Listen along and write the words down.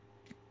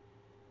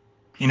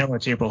You know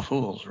it's April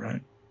Fool's,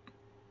 right?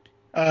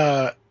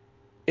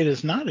 It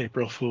is not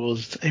April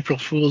Fool's. April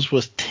Fool's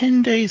was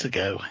 10 days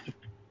ago. What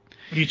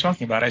are you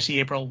talking about? I see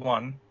April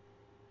 1.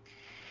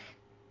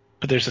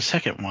 But there's a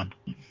second one.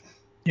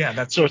 Yeah,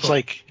 that's so April it's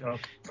like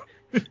joke.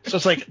 So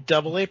it's like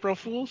double April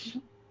Fool's?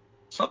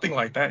 Something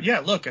like that. Yeah,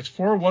 look, it's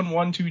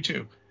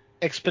 41122.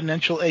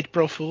 Exponential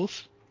April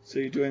Fool's? So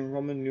you're doing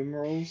Roman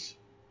numerals?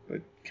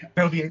 But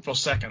That'll be April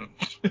 2nd.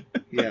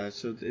 yeah,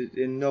 so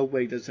in no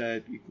way does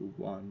that equal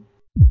 1.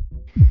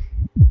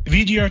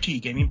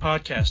 VGRT Gaming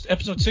Podcast,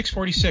 episode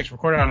 646,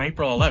 recorded on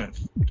April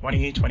 11th,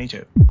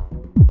 2022.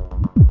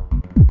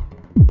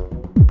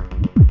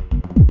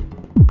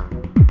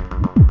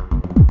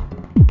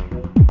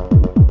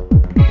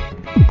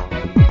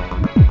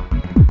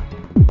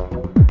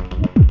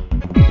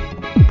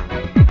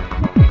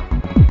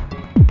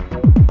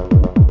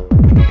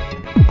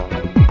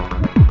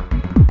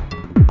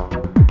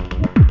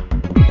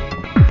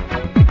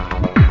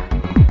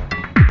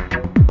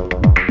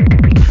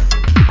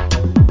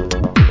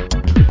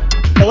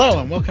 Hello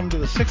and welcome to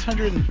the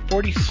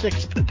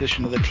 646th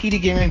edition of the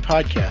TD Gaming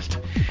Podcast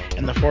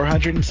and the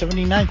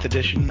 479th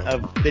edition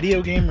of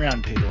Video Game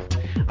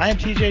Roundtable. I am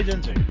TJ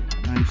Denzer.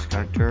 I'm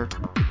Scott Turk.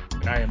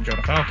 And I am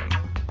Jonah Falcon.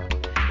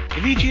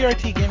 The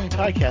VGRT Gaming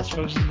Podcast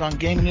focuses on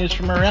gaming news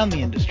from around the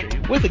industry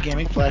with a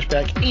gaming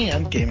flashback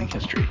and gaming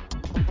history.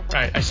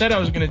 Right, I said I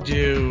was going to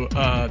do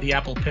the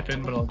Apple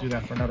Pippin, but I'll do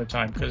that for another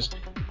time because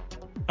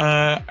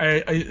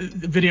the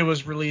video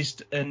was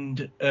released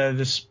and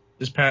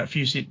this past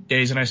few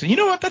days, and I said, you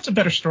know what, that's a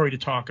better story to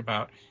talk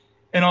about.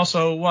 And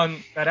also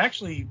one that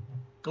actually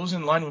goes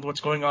in line with what's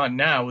going on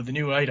now with the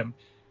new item.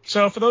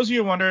 So for those of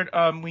you who wondered,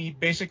 we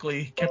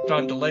basically kept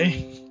on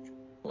delaying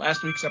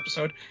last week's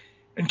episode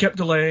and kept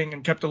delaying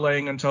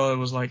until it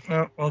was like,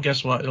 oh, well,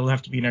 guess what? It'll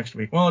have to be next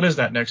week. Well, it is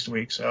that next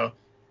week. So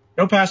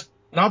no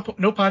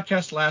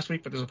podcast last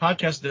week, but there's a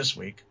podcast this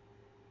week.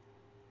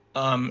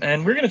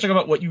 And we're going to talk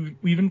about what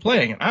we've been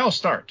playing. And I'll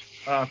start.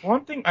 For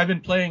one thing, I've been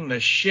playing the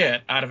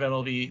shit out of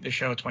MLB The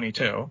Show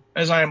 22,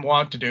 as I am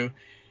wont to do.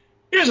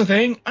 Here's the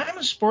thing. I'm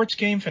a sports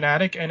game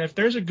fanatic, and if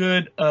there's a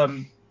good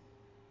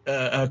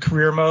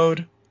career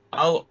mode,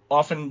 I'll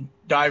often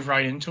dive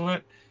right into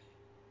it.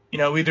 You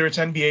know, either it's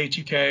NBA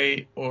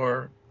 2K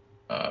or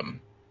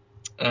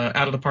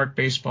Out of the Park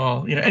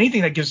Baseball. You know,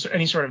 anything that gives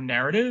any sort of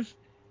narrative.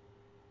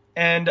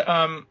 And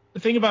the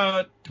thing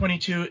about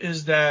 22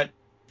 is that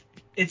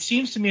it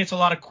seems to me it's a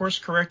lot of course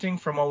correcting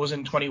from what was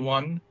in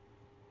 21.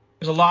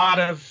 There's a lot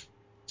of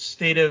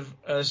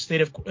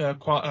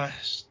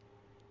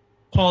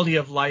quality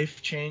of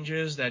life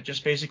changes that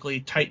just basically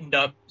tightened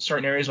up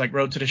certain areas like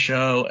Road to the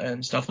Show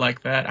and stuff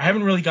like that. I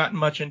haven't really gotten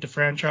much into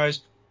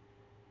franchise.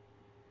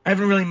 I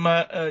haven't really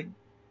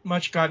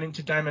much gotten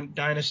into Diamond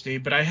Dynasty,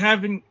 but I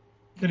have been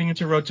getting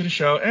into Road to the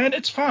Show, and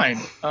it's fine.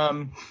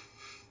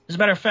 As a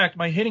matter of fact,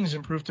 my hitting's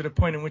improved to the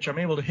point in which I'm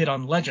able to hit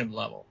on legend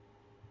level.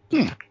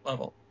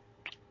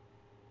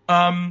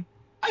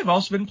 I've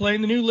also been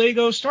playing the new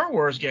Lego Star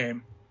Wars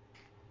game.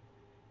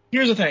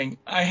 Here's the thing.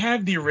 I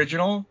have the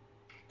original.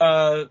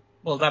 Well,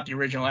 not the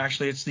original,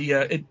 actually. It's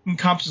it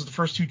encompasses the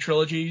first two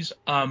trilogies.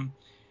 And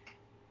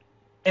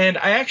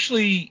I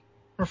actually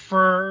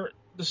prefer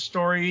the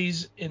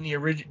stories in the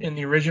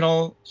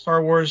original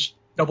Star Wars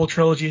double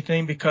trilogy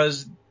thing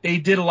because they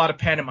did a lot of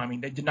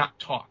pantomiming. They did not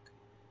talk.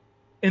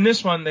 In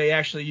this one, they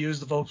actually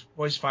used the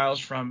voice files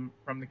from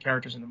the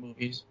characters in the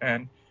movies,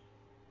 and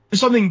there's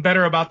something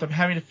better about them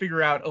having to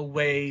figure out a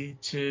way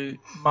to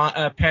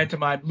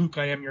pantomime Luke,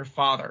 I am your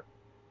father,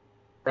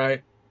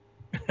 right?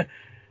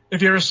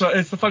 If you ever saw,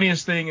 it's the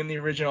funniest thing in the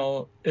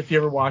original. If you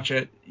ever watch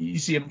it, you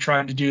see him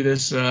trying to do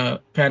this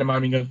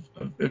pantomiming of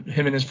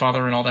him and his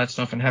father and all that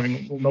stuff, and having a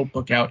little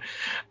notebook out.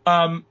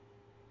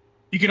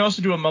 You can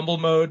also do a mumble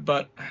mode,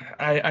 but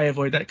I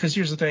avoid that because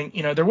here's the thing: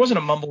 there wasn't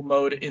a mumble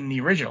mode in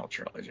the original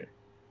trilogy.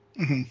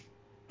 Mm-hmm.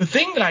 The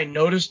thing that I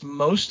noticed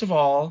most of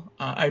all,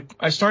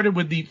 I started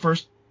with the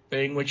first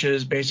thing, which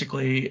is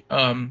basically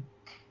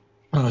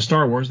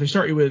Star Wars. They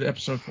start you with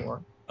Episode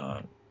 4,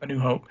 A New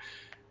Hope,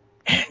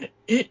 and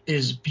it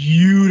is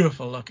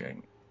beautiful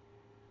looking.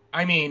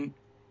 I mean,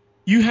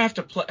 you have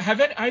to play.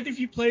 Have either of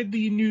you played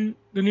the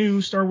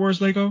new Star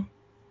Wars Lego?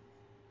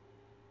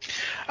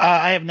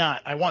 I have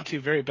not. I want to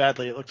very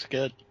badly. It looks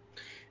good.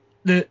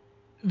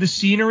 The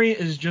scenery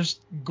is just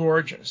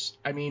gorgeous.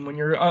 I mean, when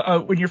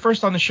you're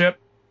first on the ship,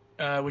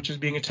 which is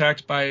being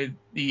attacked by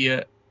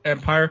the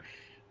Empire,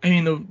 I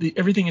mean,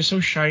 everything is so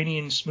shiny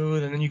and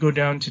smooth, and then you go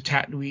down to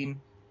Tatooine.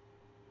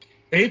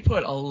 They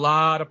put a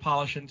lot of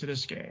polish into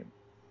this game,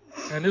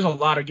 and there's a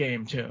lot of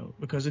game too,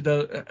 because it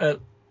does,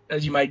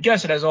 as you might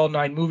guess, it has all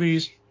 9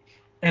 movies,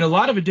 and a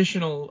lot of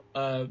additional.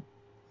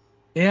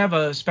 They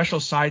have special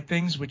side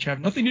things which have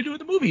nothing to do with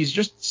the movies,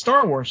 just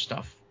Star Wars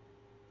stuff.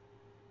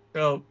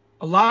 So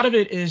a lot of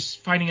it is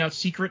finding out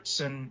secrets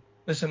and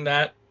this and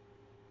that,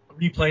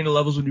 replaying the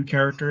levels with new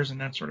characters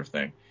and that sort of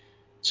thing.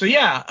 So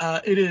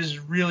yeah, it is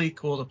really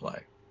cool to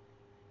play.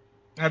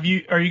 Are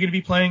you going to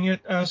be playing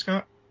it,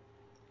 Scott?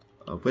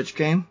 Which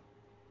game?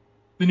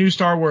 The new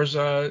Star Wars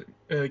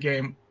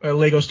game, a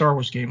Lego Star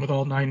Wars game with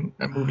all 9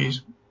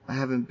 movies. I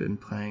haven't been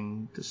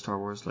playing the Star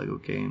Wars Lego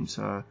games.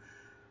 I'm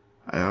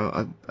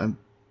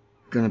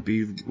gonna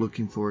be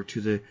looking forward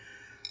to the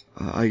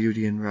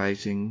Ayudian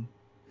Rising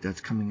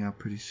that's coming out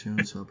pretty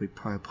soon, so I'll be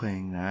probably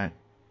playing that.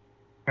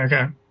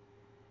 Okay.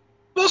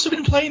 I've also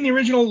been playing the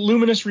original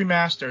Luminous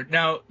Remastered.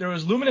 Now, there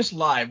was Luminous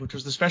Live, which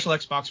was the special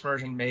Xbox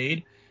version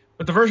made,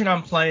 but the version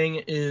I'm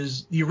playing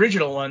is the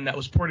original one that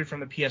was ported from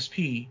the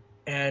PSP.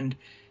 And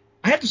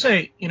I have to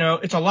say,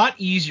 it's a lot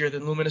easier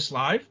than Luminous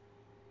Live.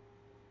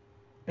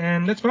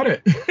 And that's about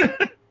it.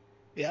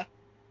 Yeah.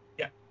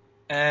 Yeah.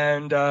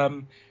 And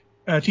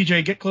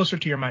TJ, get closer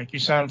to your mic. You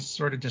sound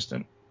sort of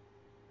distant.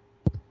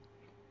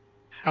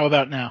 How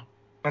about now?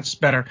 That's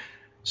better.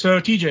 So,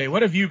 TJ,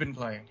 what have you been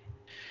playing?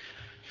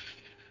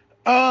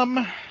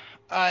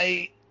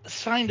 I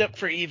signed up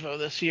for EVO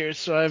this year,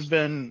 so I've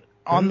been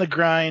on the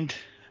grind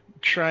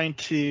trying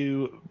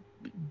to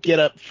get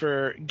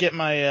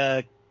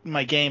my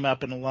my game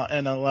up in a lot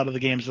of the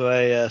games that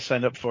I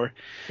signed up for.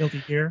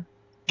 Guilty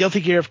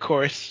Gear, of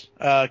course.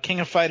 King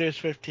of Fighters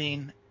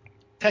 15,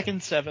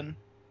 Tekken 7.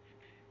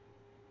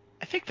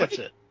 I think that's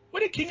it.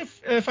 When did King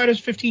of Fighters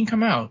 15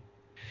 come out?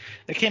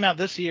 It came out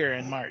this year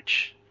in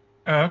March.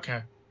 Oh,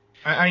 okay.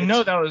 I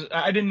know that was.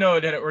 I didn't know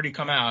it had already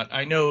come out.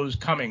 I know it was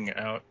coming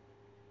out.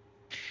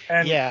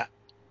 And yeah.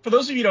 For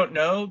those of you who don't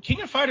know,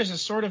 King of Fighters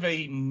is sort of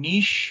a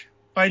niche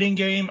fighting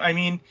game. I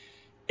mean,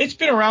 it's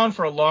been around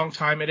for a long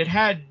time, and it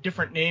had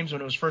different names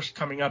when it was first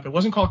coming up. It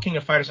wasn't called King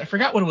of Fighters. I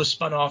forgot what it was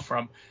spun off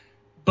from,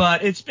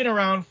 but it's been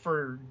around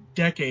for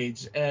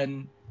decades.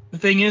 And the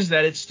thing is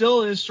that it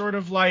still is sort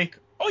of like,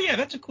 oh yeah,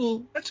 that's a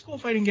cool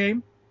fighting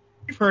game.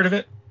 You've heard of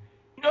it.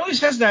 It always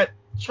has that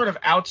sort of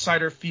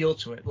outsider feel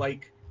to it,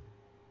 like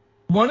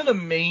one of the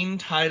main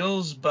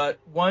titles, but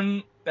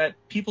one that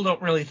people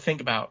don't really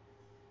think about.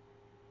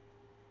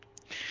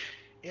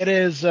 It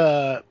is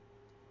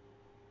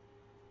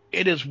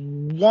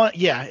one.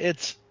 Yeah,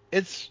 it's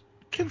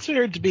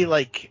considered to be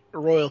like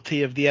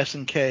royalty of the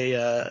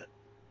SNK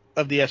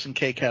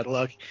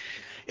catalog.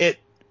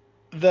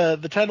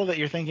 The title that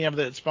you're thinking of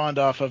that it spawned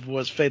off of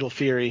was Fatal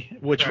Fury,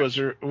 which was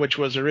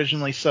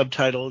originally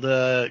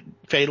subtitled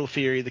Fatal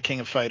Fury: The King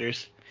of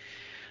Fighters.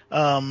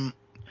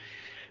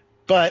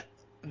 But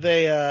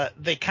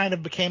they kind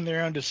of became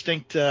their own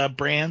distinct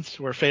brands,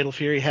 where Fatal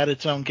Fury had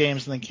its own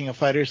games and then King of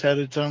Fighters had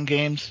its own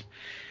games,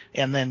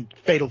 and then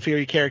Fatal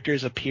Fury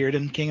characters appeared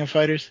in King of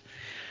Fighters.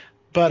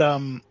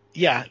 But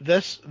yeah,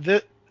 this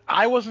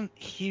I wasn't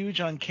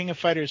huge on King of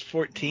Fighters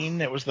 14.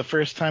 It was the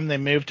first time they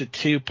moved to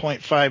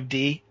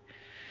 2.5D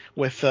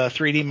with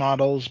 3D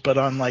models, but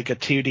on like a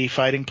 2D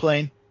fighting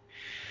plane.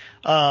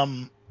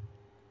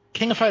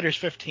 King of Fighters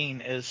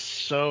 15 is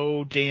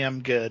so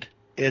damn good.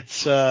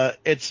 It's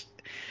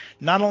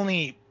not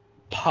only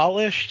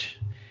polished,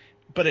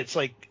 but it's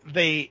like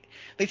they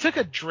took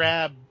a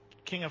drab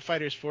King of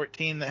Fighters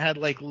 14 that had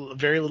like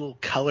very little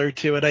color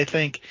to it, I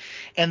think,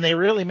 and they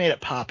really made it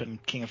pop in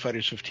King of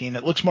Fighters 15.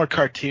 It looks more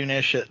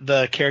cartoonish.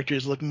 The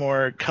characters look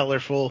more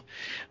colorful.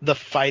 The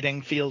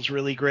fighting feels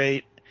really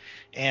great,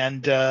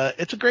 and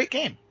it's a great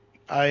game.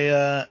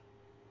 I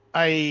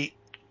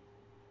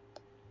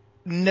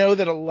know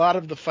that a lot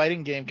of the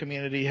fighting game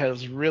community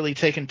has really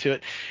taken to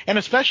it, and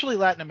especially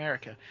Latin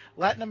America.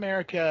 Latin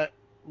America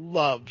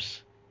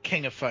loves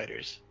King of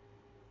Fighters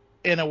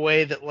in a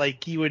way that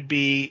like you would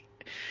be.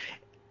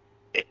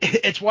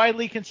 It's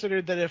widely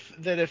considered that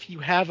if you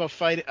have a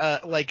fight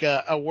like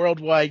a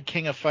worldwide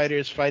King of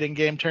Fighters fighting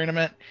game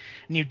tournament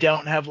and you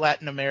don't have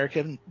Latin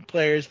American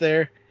players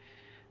there,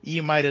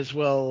 you might as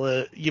well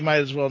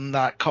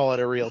not call it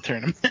a real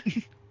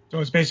tournament. So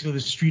it's basically the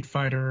Street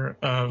Fighter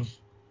of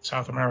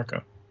South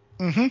America.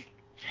 Mm-hmm.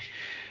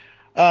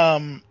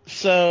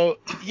 So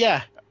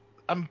yeah,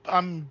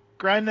 I'm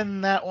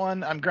grinding that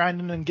one. I'm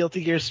grinding in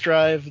Guilty Gear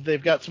Strive.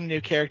 They've got some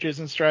new characters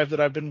in Strive that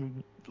I've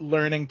been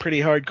learning pretty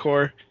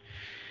hardcore.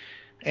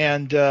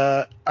 And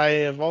I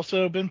have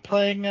also been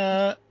playing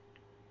Elden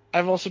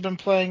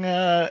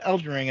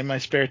Ring in my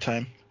spare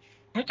time.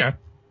 Okay.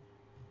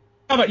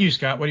 How about you,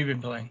 Scott? What have you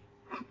been playing?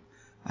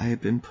 I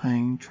have been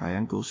playing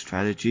Triangle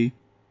Strategy,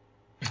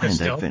 and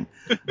Still?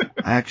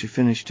 I actually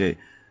finished it,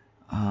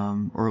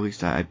 or at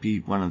least I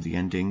beat one of the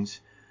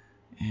endings,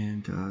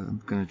 and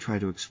I'm gonna try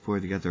to explore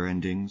the other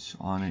endings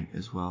on it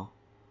as well.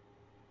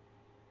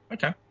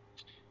 Okay.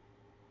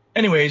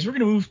 Anyways, we're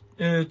going to move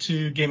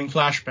to Gaming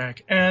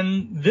Flashback.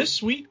 And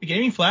this week, the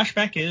Gaming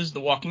Flashback is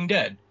The Walking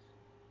Dead.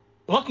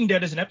 The Walking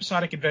Dead is an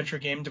episodic adventure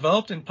game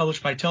developed and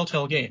published by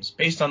Telltale Games.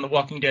 Based on the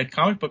Walking Dead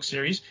comic book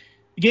series,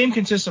 the game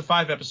consists of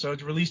 5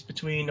 episodes released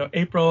between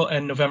April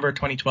and November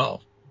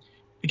 2012.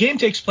 The game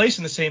takes place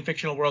in the same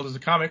fictional world as the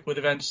comic, with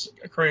events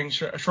occurring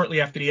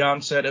shortly after the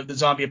onset of the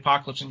zombie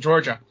apocalypse in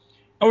Georgia.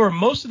 However,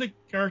 most of the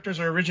characters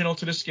are original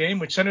to this game,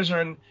 which centers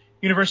on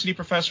university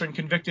professor and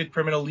convicted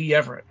criminal Lee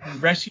Everett, who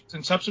rescues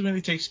and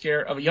subsequently takes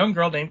care of a young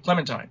girl named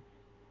Clementine.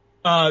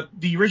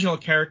 The original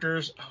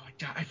characters,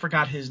 I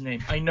forgot his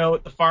name. I know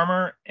the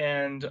farmer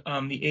and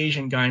the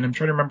Asian guy, and I'm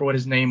trying to remember what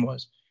his name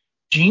was.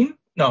 Gene?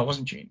 No, it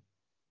wasn't Gene.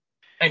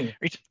 Anyway,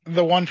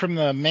 The one from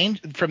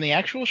the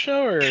actual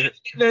show, or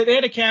they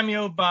had a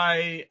cameo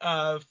by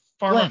Farmer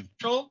Glenn.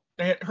 Herschel.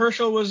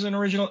 Herschel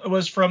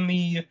was from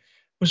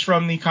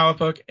the comic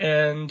book,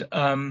 and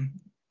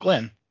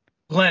Glenn.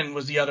 Glenn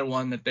was the other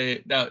one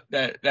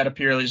that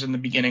appears in the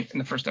beginning in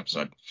the first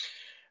episode.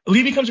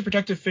 Lee becomes a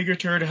protective figure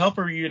to her to help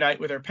her reunite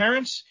with her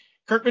parents.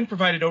 Kirkman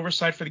provided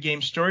oversight for the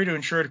game's story to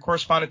ensure it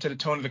corresponded to the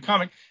tone of the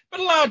comic, but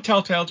allowed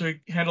Telltale to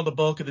handle the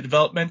bulk of the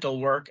developmental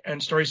work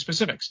and story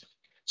specifics.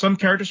 Some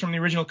characters from the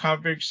original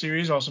comic book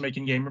series also make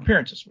in-game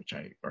appearances, which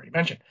I already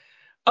mentioned.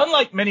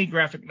 Unlike many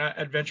graphic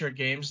adventure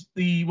games,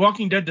 The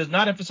Walking Dead does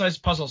not emphasize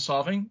puzzle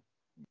solving.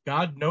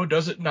 God, no,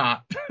 does it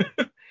not.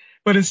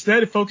 But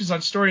instead, it focuses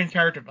on story and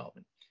character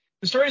development.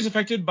 The story is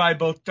affected by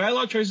both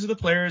dialogue choices of the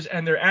players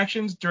and their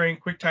actions during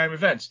quick-time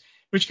events,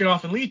 which can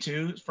often lead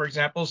to, for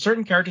example,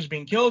 certain characters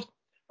being killed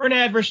or an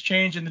adverse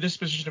change in the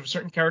disposition of a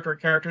certain character or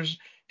characters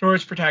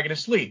towards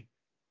protagonist Lee.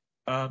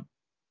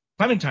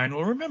 Clementine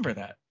will remember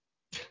that.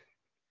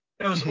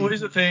 That was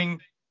always the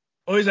thing,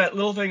 always that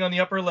little thing on the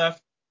upper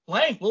left.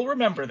 Blank will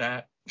remember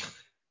that.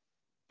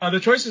 The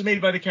choices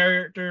made by the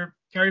character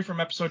carry from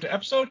episode to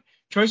episode.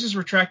 Choices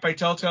were tracked by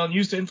Telltale and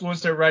used to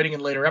influence their writing in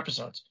later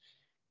episodes.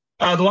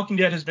 The Walking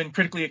Dead has been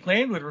critically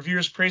acclaimed, with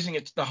reviewers praising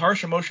the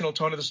harsh emotional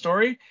tone of the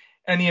story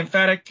and the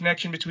emphatic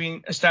connection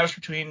established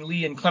between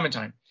Lee and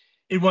Clementine.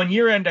 It won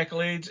year-end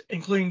accolades,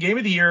 including Game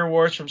of the Year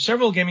awards from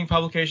several gaming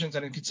publications,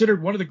 and is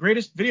considered one of the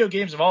greatest video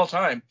games of all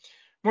time.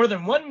 More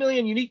than 1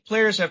 million unique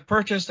players have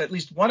purchased at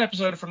least one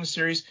episode from the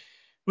series,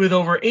 with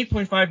over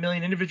 8.5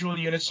 million individual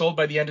units sold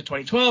by the end of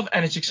 2012,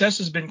 and its success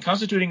has been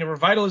constituting a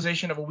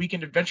revitalization of a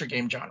weekend adventure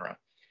game genre.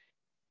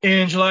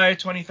 In July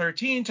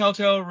 2013,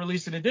 Telltale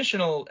released an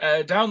additional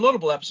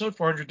downloadable episode,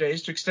 400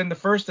 Days, to extend the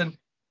first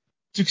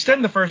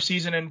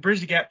season and bridge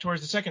the gap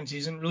towards the second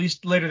season,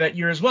 released later that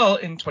year as well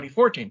in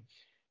 2014.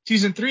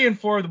 Season 3 and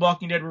 4 of The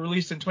Walking Dead were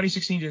released in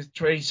 2016 to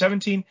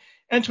 2017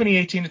 and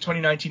 2018 to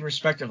 2019,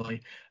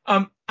 respectively.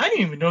 I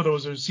didn't even know there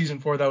was a season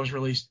 4 that was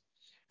released,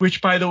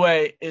 which, by the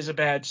way, is a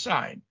bad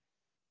sign.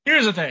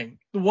 Here's the thing.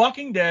 The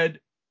Walking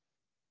Dead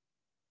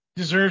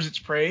deserves its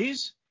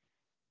praise,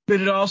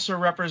 but it also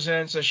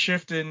represents a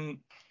shift in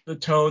the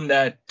tone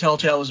that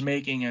Telltale was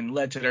making and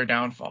led to their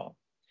downfall.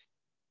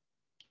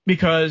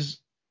 Because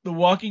The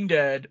Walking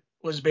Dead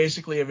was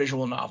basically a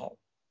visual novel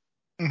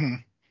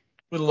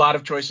with a lot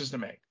of choices to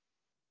make.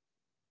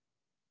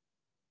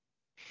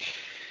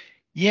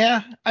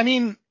 Yeah, I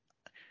mean,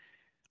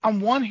 on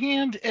one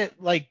hand,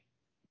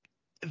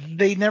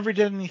 they never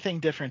did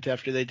anything different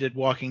after they did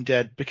Walking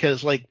Dead,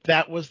 because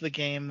that was the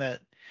game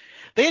that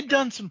they had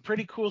done some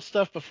pretty cool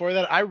stuff before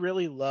that. I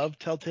really loved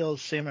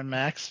Telltale's Sam and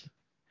Max.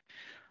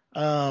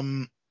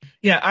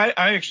 Yeah,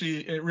 I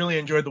actually really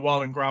enjoyed the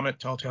Wallace and Gromit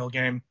Telltale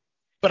game.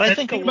 But I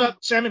think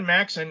about Sam and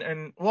Max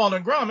and Wallace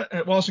and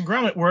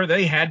Gromit were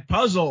they had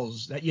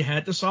puzzles that you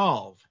had to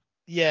solve.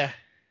 Yeah.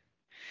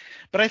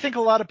 But I think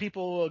a lot of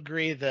people will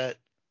agree that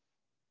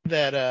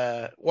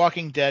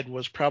Walking Dead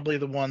was probably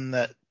the one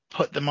that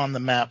put them on the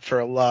map for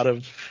a lot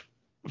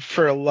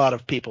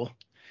of people.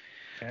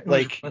 Yeah, it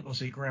was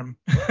relentlessly grim.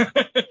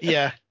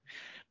 Yeah.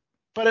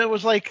 But it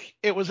was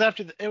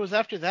after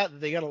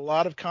that they got a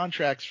lot of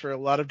contracts for a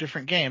lot of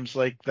different games.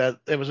 It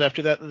was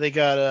after that they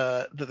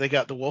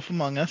got The Wolf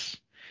Among Us.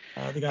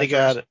 They got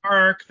Jurassic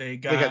Park. They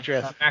got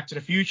Back to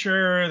the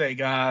Future. They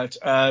got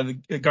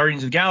the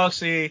Guardians of the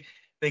Galaxy.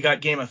 They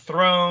got Game of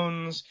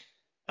Thrones.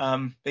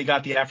 They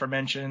got the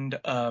aforementioned.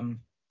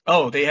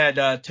 They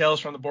had Tales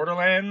from the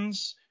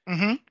Borderlands.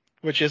 Mm-hmm.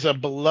 Which is a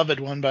beloved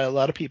one by a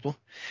lot of people.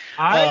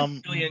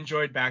 I really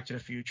enjoyed Back to the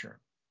Future,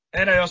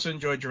 and I also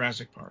enjoyed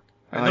Jurassic Park.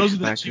 And those are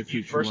the two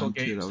Universal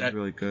games that was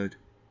really good.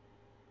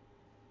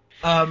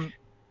 I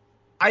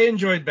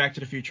enjoyed Back to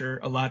the Future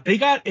a lot. They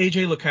got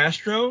AJ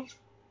LaCastro,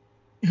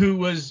 who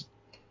was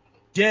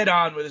dead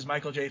on with his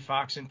Michael J.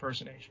 Fox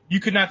impersonation. You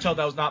could not tell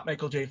that was not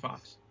Michael J.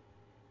 Fox.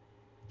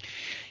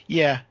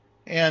 Yeah,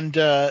 and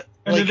then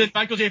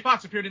Michael J.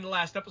 Fox appeared in the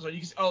last episode. You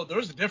can see,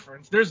 there's a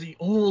difference. There's the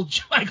old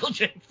Michael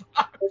J.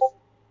 Fox.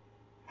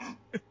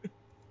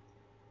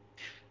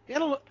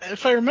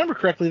 If I remember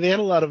correctly, they had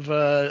a lot of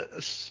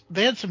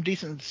they had some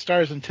decent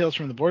stars in Tales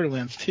from the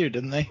Borderlands too,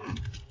 didn't they?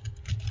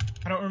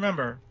 I don't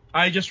remember.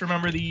 I just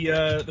remember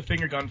the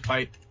finger gun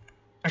fight.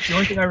 Actually, the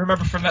only thing I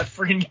remember from that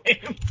freaking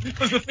game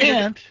was the finger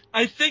gun.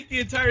 I think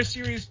the entire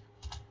series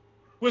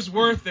was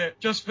worth it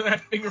just for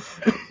that finger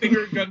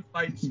gun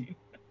fight scene.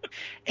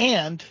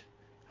 And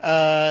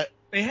they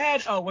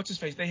had what's his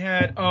face? They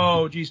had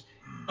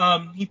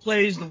he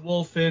plays the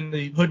wolf in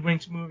the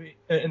Hoodwinked movie.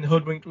 You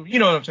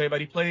know what I'm saying?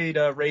 But he played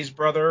Ray's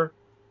brother.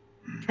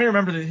 I'm trying to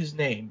remember his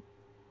name.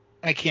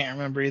 I can't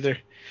remember either.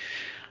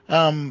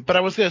 But I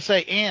was gonna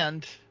say,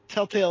 and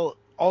Telltale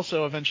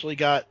also eventually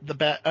got the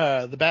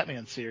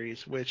Batman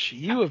series, which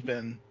you have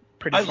been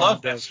pretty. I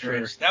love that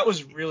series. That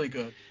was really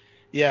good.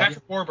 Yeah,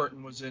 Patrick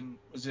Warburton was in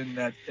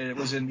that. It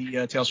was in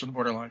the Tales from the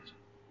Borderlands.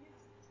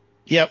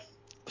 Yep.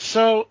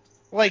 So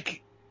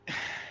it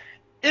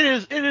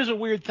is a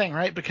weird thing,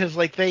 right? Because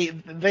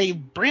they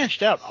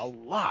branched out a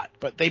lot,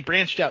 but they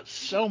branched out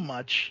so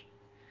much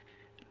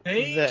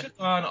They took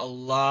on a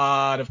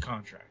lot of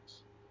contracts.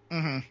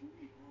 Mm-hmm.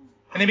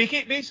 And they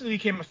basically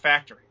became a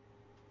factory.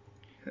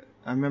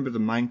 I remember the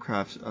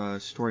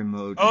Minecraft story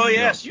mode. Oh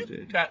yes, you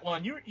did that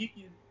one.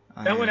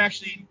 That one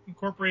actually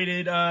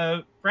incorporated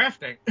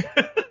crafting.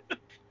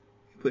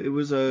 But it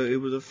was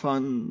a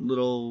fun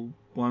little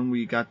one where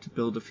you got to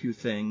build a few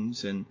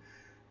things and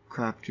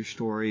craft your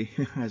story,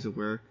 as it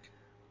were.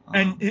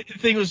 And the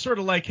thing was sort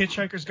of like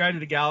Hitchhiker's Guide to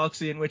the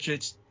Galaxy, in which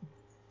it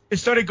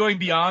started going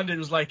beyond. It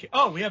was like,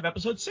 oh, we have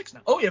episode 6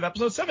 now. Oh, we have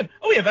episode 7.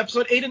 Oh, we have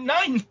episode 8 and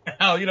 9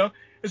 now.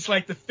 It's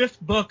like the 5th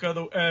book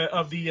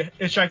of the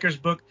Hitchhiker's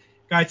book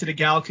Guide to the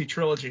Galaxy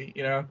trilogy.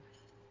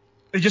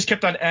 They just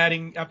kept on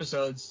adding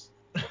episodes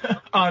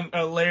on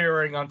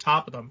layering on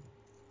top of them.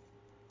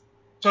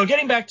 So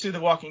getting back to The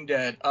Walking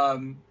Dead,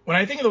 when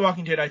I think of The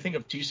Walking Dead, I think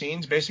of two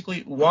scenes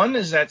basically. One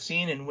is that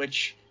scene in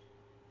which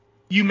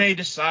you may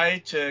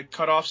decide to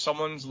cut off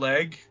someone's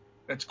leg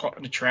that's caught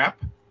in a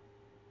trap.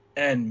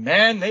 And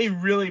man, they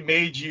really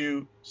made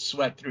you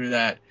sweat through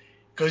that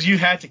because you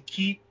had to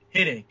keep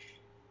hitting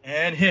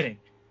and hitting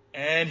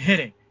and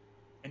hitting.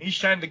 And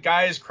each time the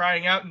guy is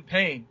crying out in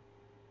pain.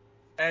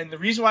 And the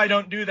reason why I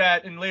don't do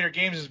that in later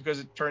games is because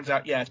it turns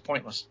out, it's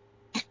pointless.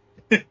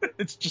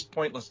 It's just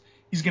pointless.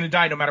 He's going to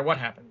die no matter what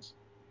happens.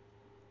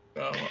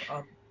 So,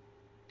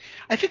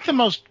 I think the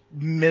most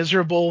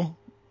miserable,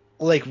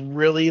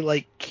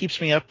 really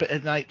keeps me up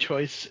at night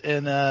choice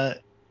in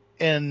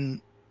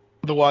The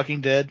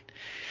Walking Dead.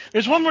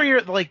 There's one where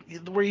you're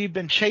where you've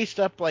been chased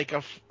up like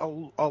a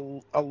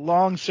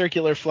long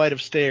circular flight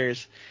of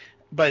stairs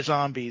by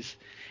zombies,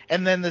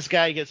 and then this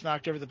guy gets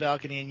knocked over the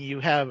balcony, and you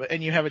have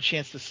a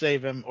chance to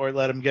save him or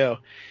let him go.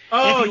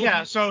 Oh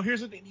yeah. So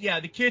here's the thing. Yeah,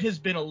 the kid has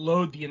been a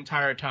load the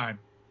entire time.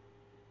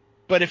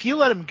 But if you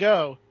let him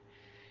go,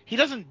 he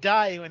doesn't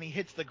die when he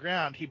hits the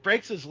ground. He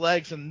breaks his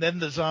legs, and then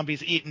the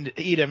zombies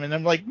eat him. And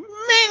I'm like,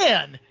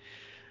 man,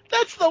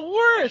 that's the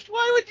worst.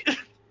 Why would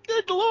you?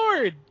 Good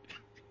Lord.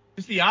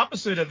 It's the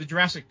opposite of the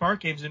Jurassic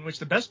Park games, in which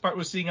the best part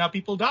was seeing how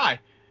people die.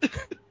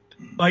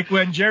 Like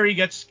when Jerry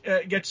gets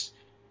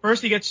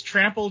first he gets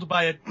trampled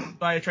by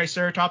a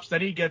Triceratops,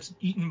 then he gets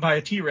eaten by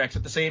a T-Rex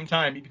at the same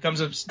time. He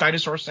becomes a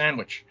dinosaur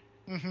sandwich.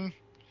 Mm-hmm.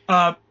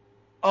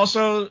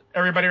 Also,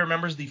 everybody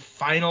remembers the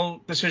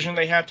final decision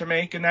they had to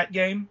make in that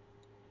game,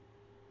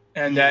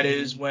 and that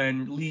is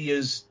when Lee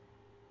is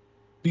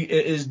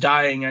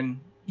dying, and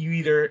you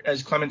either,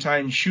 as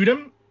Clementine, shoot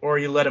him or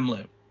you let him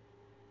live.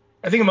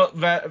 I think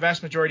a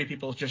vast majority of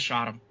people just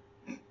shot him.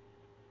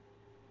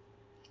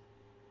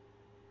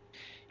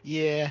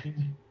 Yeah,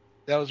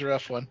 that was a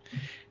rough one.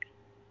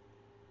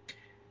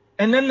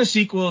 And then the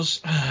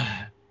sequels.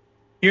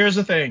 Here's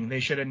the thing.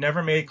 They should have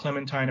never made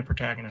Clementine a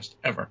protagonist,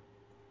 ever.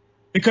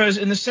 Because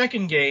in the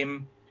second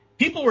game,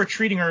 people were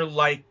treating her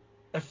like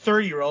a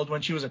 30-year-old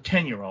when she was a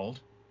 10-year-old.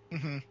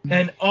 Mm-hmm.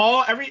 And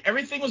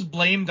everything was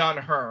blamed on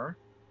her.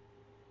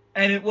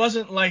 And it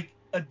wasn't like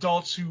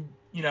adults who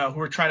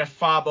were trying to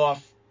fob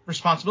off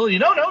responsibility.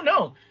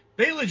 No.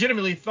 They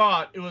legitimately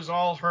thought it was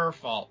all her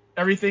fault.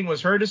 Everything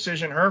was her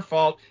decision, her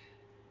fault.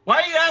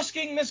 Why are you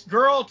asking this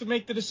girl to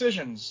make the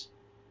decisions?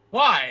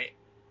 Why?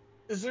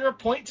 Is there a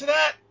point to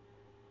that?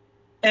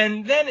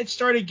 And then it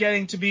started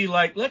getting to be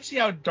like, let's see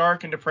how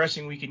dark and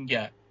depressing we can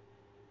get.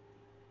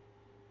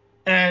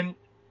 And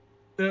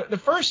the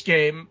first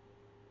game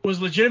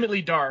was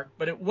legitimately dark,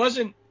 but it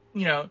wasn't,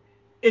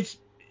 it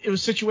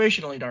was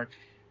situationally dark.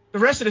 The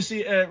rest of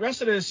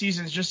the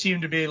seasons just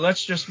seem to be,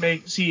 let's just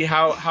see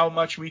how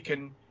much we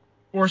can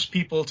force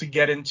people to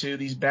get into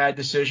these bad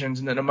decisions,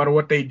 and that no matter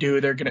what they do,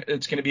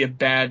 it's gonna be a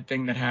bad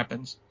thing that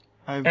happens.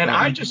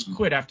 I just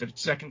quit after the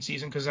second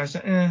season because I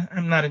said,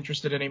 I'm not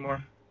interested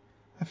anymore.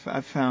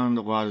 I've found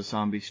a lot of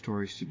zombie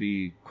stories to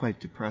be quite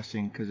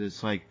depressing because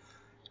it's like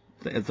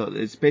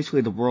it's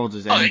basically the world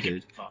has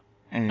ended,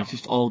 and it's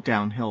just all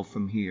downhill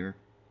from here.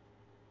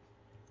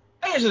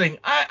 Here's the thing.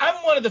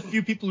 I'm one of the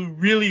few people who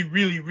really,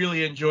 really,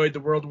 really enjoyed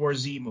the World War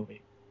Z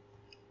movie.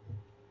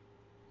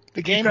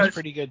 The game was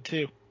pretty good,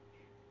 too.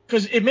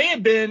 Because it may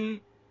have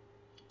been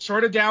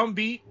sort of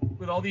downbeat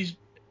with all these,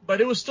 but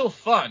it was still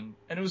fun.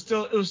 And it was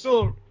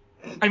still,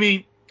 I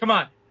mean, come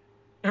on.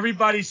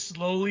 Everybody's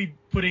slowly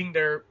putting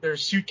their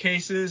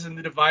suitcases in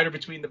the divider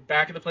between the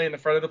back of the plane and the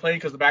front of the plane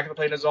because the back of the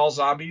plane is all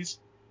zombies.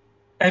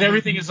 And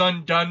everything is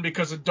undone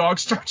because a dog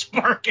starts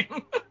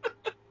barking.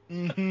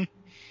 Mm-hmm.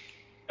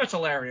 That's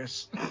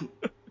hilarious.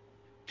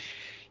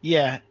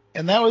 Yeah,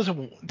 and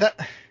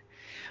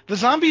the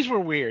zombies were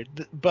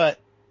weird, but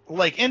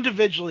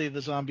individually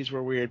the zombies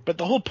were weird. But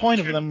the whole point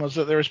of them was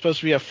that they were supposed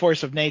to be a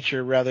force of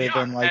nature rather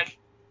than like. And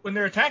when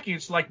they're attacking,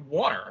 it's like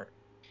water,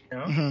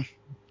 Mm-hmm.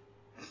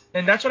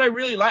 And that's what I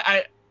really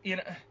like.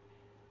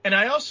 And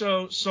I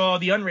also saw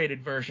the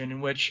unrated version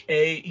in which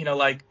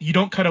you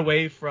don't cut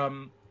away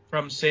from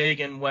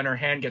Sagan when her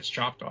hand gets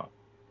chopped off,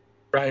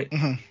 right?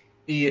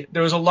 Mm-hmm.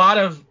 There was a lot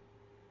of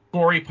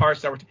gory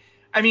parts that were.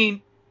 I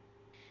mean,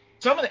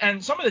 some of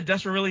the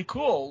deaths were really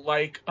cool.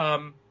 Like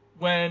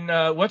when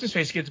what's his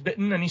face gets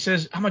bitten and he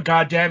says, "I'm a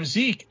goddamn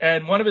Zeke,"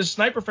 and one of his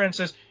sniper friends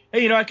says,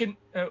 hey, I can,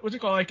 what's it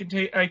called? I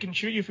can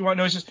shoot you if you want.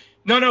 No, he says,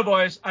 no,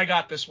 boys, I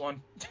got this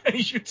one. And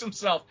he shoots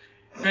himself.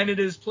 And it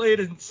is played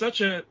in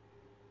such a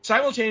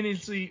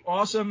simultaneously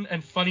awesome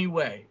and funny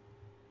way.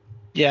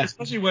 Yeah.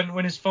 Especially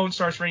when his phone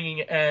starts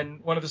ringing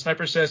and one of the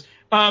snipers says,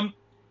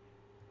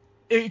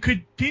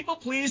 could people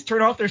please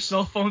turn off their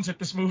cell phones at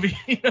this movie?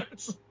 That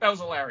was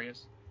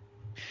hilarious.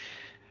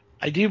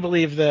 I do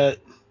believe that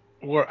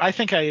I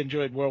think I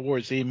enjoyed World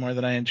War Z more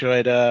than I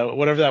enjoyed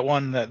whatever that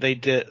one that they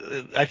did.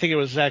 I think it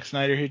was Zack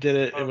Snyder who did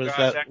it. It was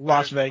that Zack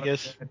Las Snyder's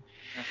Vegas. Yeah.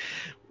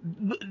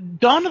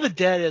 Dawn of the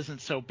Dead isn't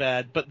so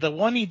bad, but the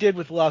one he did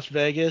with Las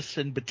Vegas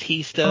and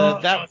Batista,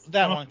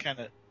 that one kind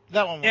of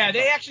Yeah,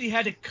 they actually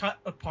had to cut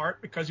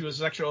apart because he was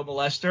a sexual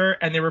molester,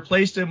 and they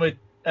replaced him with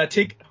I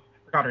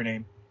forgot her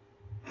name,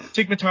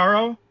 Tig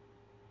Notaro,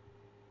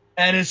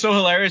 and it's so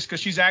hilarious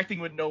because she's acting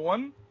with no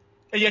one,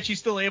 and yet she's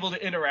still able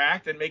to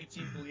interact and make it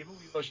seem believable,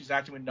 even though she's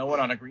acting with no one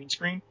on a green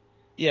screen.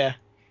 Yeah.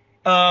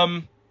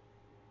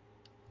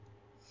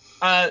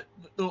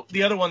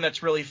 The other one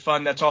that's really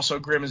fun, that's also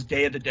grim, is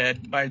Day of the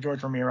Dead by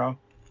George Romero.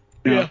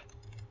 Yeah.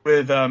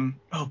 With oh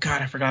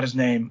god, I forgot his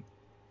name.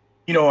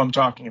 You know what I'm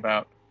talking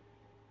about.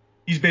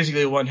 He's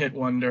basically a one-hit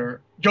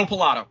wonder. Joe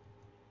Pilato.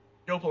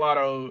 Joe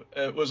Pilato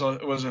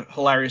was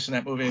hilarious in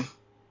that movie.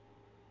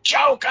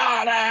 Choke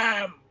on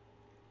him.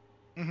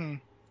 Mm-hmm.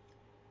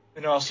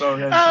 And also,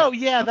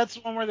 that's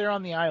the one where they're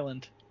on the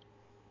island.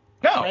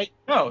 No, right?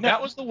 no,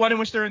 that was the one in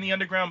which they're in the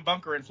underground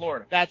bunker in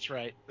Florida. That's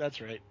right.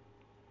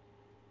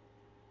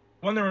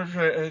 One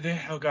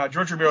oh god,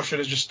 George Romero should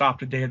have just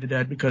stopped at Day of the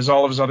Dead because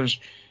all of his others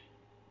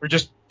were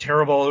just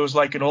terrible. It was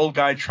like an old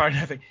guy trying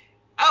to think,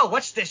 oh,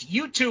 what's this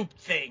YouTube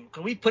thing?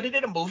 Can we put it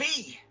in a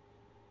movie?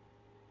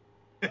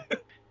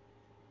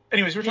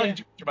 Anyways, we're talking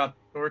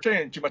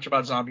too much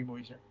about zombie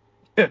movies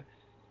here.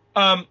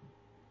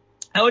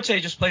 I would say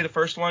just play the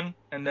first one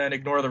and then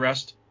ignore the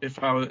rest. If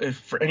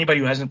for anybody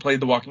who hasn't played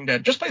The Walking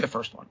Dead, just play the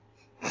first one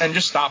and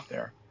just stop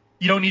there.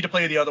 You don't need to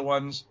play the other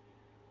ones.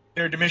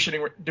 They're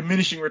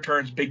diminishing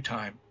returns big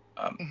time.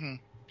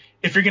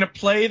 If you're gonna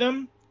play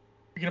them,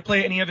 if you're gonna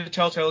play any other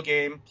Telltale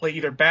game, play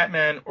either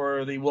Batman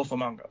or The Wolf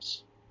Among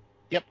Us.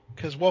 Yep,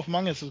 because Wolf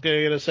Among Us is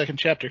gonna get a second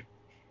chapter.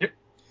 Yep,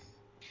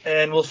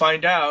 and we'll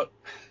find out.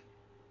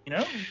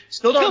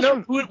 Still don't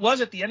know who it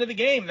was at the end of the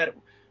game.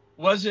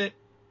 Was it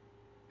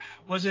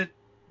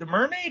the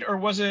mermaid or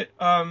was it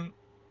the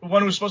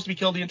one who was supposed to be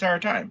killed the entire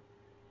time?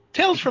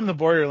 Tales from the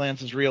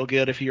Borderlands is real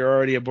good if you're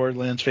already a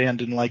Borderlands fan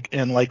and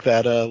like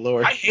that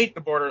lore. I hate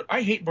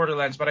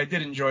Borderlands, but I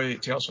did enjoy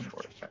Tales from the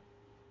Borderlands.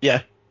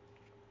 Yeah.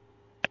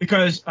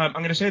 Because I'm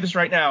going to say this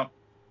right now,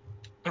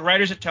 the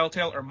writers at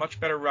Telltale are much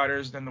better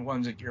writers than the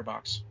ones at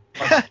Gearbox.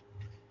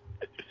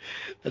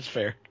 That's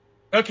fair.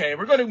 Okay,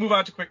 we're going to move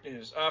on to quick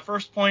news.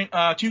 First point,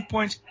 2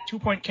 Point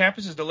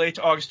Campus is delayed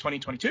to August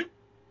 2022.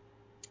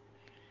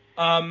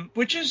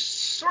 Which is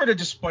sort of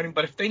disappointing,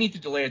 but if they need to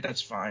delay it,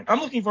 that's fine.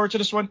 I'm looking forward to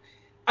this one.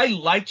 I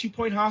like 2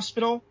 Point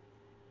Hospital,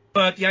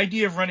 but the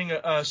idea of running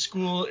a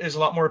school is a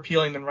lot more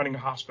appealing than running a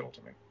hospital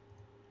to me.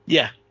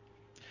 Yeah.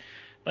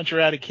 Bunch of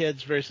rowdy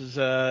kids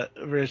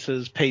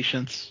versus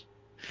patients.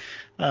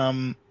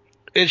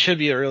 It should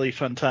be a really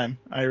fun time.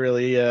 I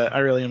really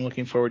am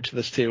looking forward to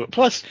this too.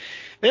 Plus,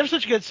 they have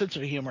such a good sense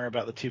of humor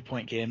about the 2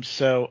 Point games,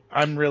 so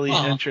I'm really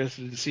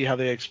interested to see how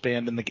they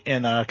expand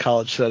in a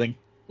college setting.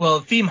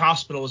 Well, Theme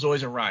Hospital was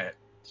always a riot.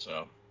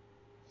 So,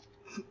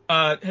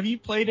 have you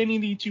played any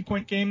of the 2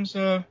 Point games,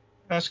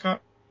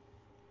 Scott?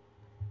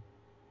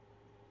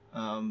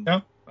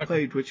 No. Okay.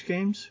 Played which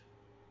games?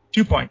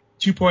 2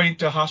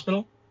 Point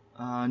Hospital.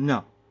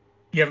 No.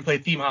 You haven't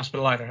played Theme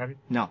Hospital either, have you?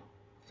 No.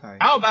 Sorry.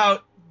 How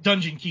about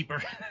Dungeon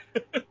Keeper?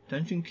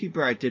 Dungeon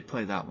Keeper, I did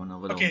play that one a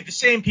little. Okay, the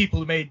same people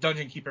who made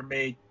Dungeon Keeper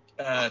made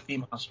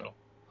Theme Hospital.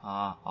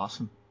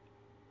 Awesome.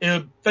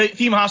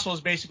 Theme Hospital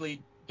is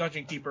basically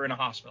Dungeon Keeper in a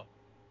hospital.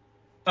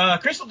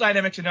 Crystal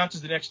Dynamics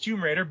announces the next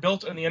Tomb Raider,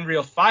 built on the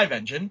Unreal 5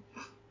 engine.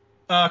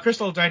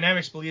 Crystal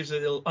Dynamics believes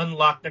that it'll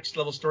unlock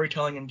next-level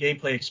storytelling and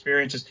gameplay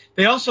experiences.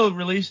 They also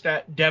released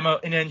that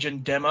in-engine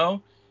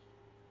demo,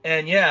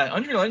 and yeah,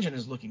 Unreal Engine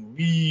is looking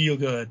real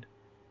good.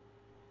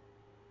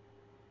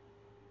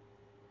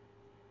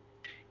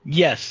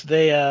 Yes,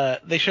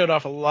 they showed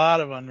off a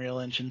lot of Unreal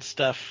Engine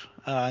stuff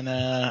on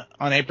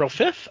April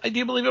 5th, I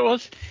do believe it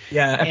was.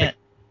 Yeah, Epic.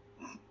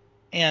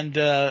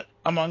 And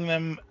among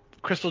them,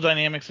 Crystal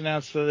Dynamics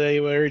announced that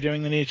they were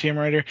doing the new Tomb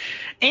Raider,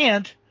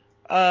 and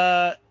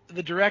the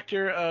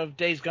director of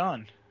Days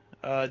Gone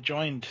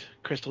joined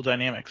Crystal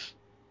Dynamics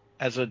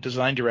as a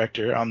design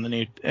director on the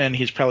new, and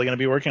he's probably going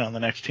to be working on the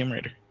next Tomb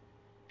Raider.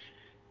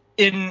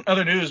 In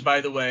other news,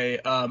 by the way,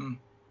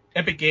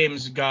 Epic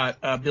Games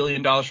got $1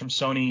 billion from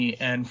Sony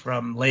and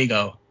from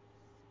Lego.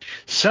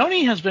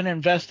 Sony has been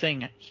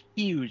investing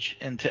huge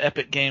into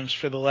Epic Games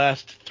for the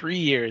last 3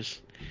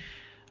 years.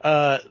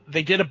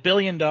 They did $1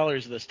 billion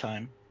this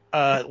time.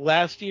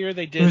 Last year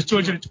they did. It was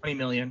 $220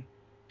 million.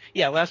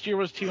 Yeah, last year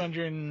was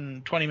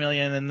 $220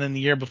 million, and then the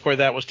year before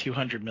that was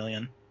 $200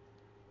 million.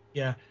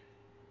 Yeah.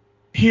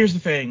 Here's the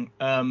thing.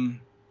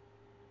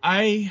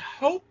 I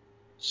hope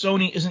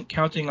Sony isn't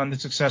counting on the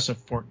success of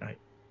Fortnite.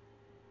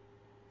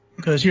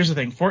 Because here's the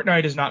thing,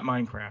 Fortnite is not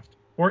Minecraft.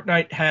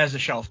 Fortnite has a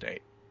shelf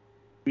date.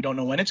 We don't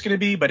know when it's going to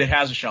be, but it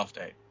has a shelf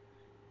date.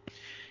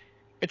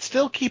 It's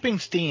still keeping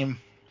steam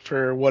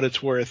for what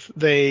it's worth.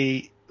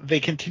 They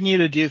continue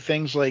to do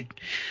things like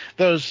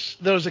those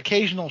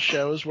occasional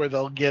shows where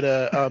they'll get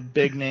a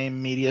big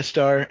name media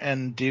star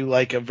and do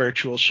like a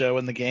virtual show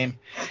in the game.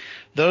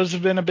 Those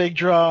have been a big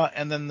draw,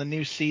 and then the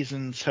new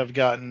seasons have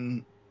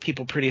gotten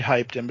people pretty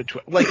hyped in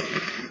between. Like,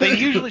 they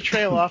usually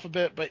trail off a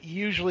bit, but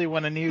usually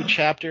when a new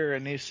chapter or a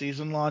new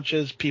season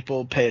launches,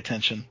 people pay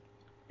attention.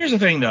 Here's the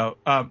thing, though.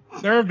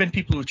 There have been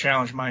people who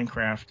challenged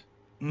Minecraft.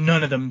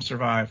 None of them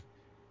survived.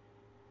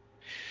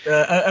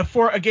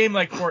 For a game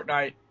like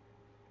Fortnite,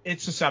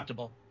 it's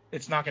susceptible.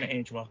 It's not going to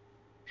age well.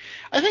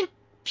 I think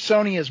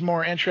Sony is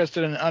more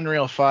interested in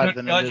Unreal 5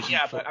 than it is in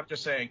but I'm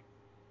just saying,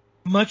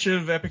 much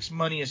of Epic's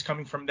money is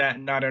coming from that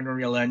and not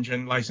Unreal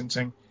Engine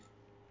licensing.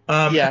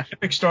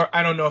 Epic Store,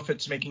 I don't know if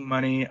it's making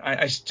money.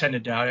 I tend to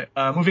doubt it.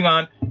 Moving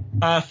on.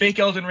 Fake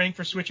Elden Ring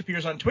for Switch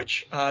appears on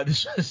Twitch.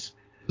 This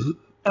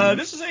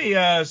is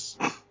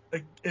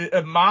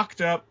a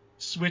mocked up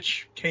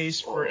Switch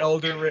case for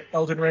Elden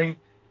Ring.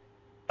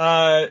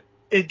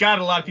 It got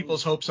a lot of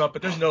people's hopes up,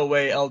 but there's no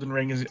way Elden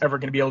Ring is ever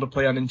going to be able to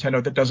play on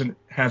Nintendo that doesn't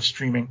have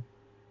streaming.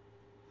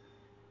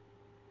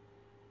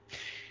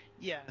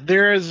 Yeah,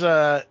 there is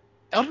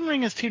Elden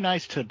Ring is too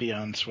nice to be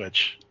on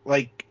Switch.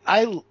 Like,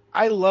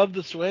 I love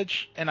the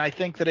Switch, and I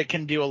think that it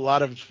can do a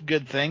lot of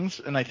good things,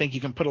 and I think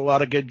you can put a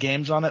lot of good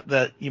games on it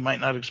that you might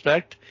not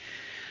expect.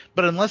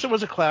 But unless it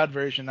was a cloud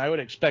version, I would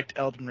expect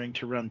Elden Ring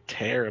to run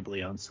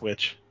terribly on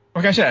Switch.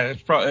 Like I said,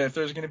 it's if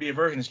there's going to be a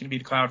version, it's going to be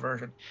the cloud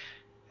version.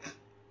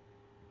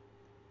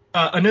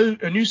 A new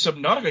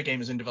Subnautica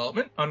game is in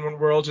development. Unknown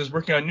Worlds is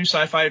working on a new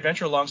sci-fi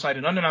adventure alongside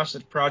an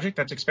unannounced project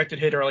that's expected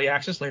to hit early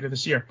access later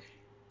this year.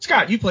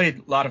 Scott, you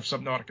played a lot of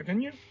Subnautica,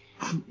 didn't you?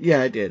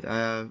 Yeah, I did.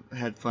 I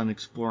had fun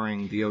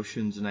exploring the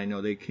oceans, and I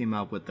know they came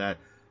out with that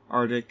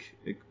Arctic,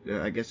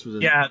 I guess was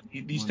the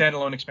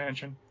standalone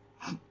expansion.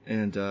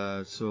 And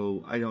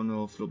so I don't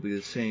know if it'll be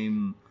the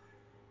same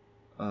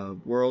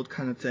world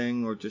kind of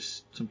thing or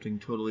just something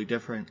totally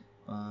different.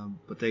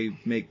 But they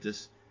make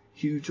this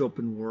huge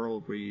open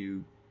world where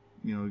you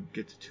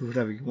get to do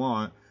whatever you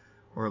want,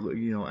 or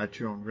at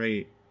your own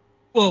rate.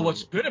 Well,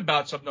 what's good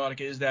about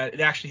Subnautica is that it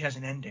actually has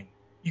an ending.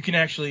 You can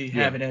actually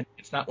have an ending.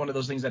 It's not one of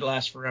those things that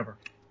lasts forever.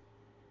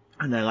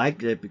 And I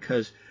liked it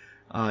because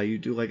you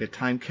do like a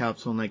time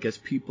capsule, and I guess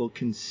people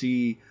can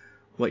see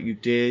what you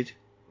did,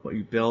 what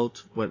you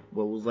built, what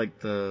was like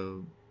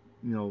the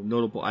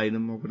notable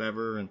item or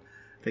whatever, and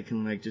they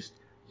can like just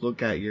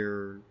look at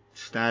your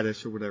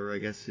status or whatever, I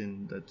guess,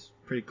 and that's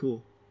pretty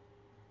cool.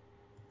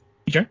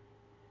 Okay.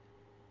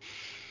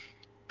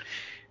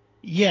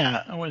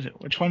 Yeah, what was it?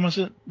 Which one was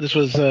it? This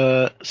was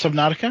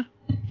Subnautica?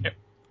 Yep.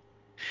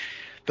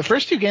 The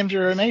first two games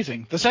are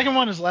amazing. The second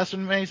one is less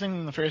amazing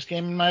than the first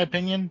game, in my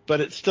opinion,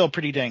 but it's still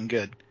pretty dang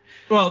good.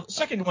 Well, the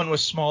second one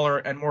was smaller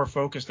and more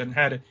focused and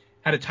had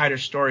a tighter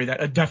story,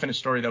 a definite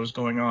story that was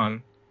going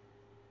on.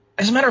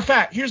 As a matter of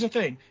fact, here's the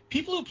thing.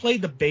 People who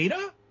played the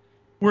beta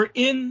were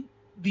in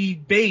the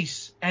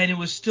base, and it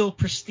was still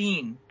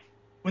pristine.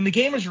 When the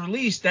game was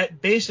released,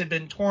 that base had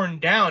been torn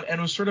down, and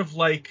it was sort of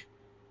like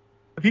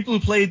the people who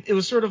played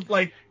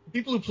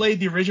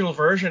the original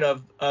version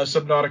of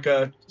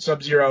Subnautica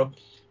Sub-Zero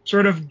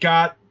sort of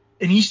got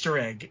an Easter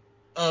egg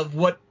of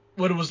what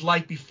it was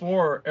like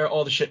before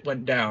all the shit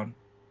went down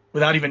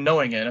without even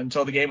knowing it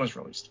until the game was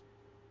released.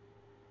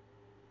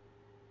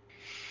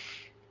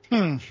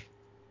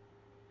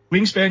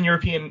 Wingspan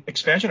European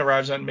expansion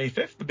arrives on May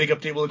 5th. The big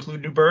update will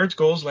include new birds,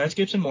 goals,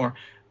 landscapes, and more.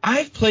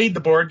 I've played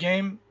the board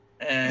game,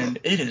 and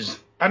it is.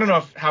 I don't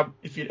know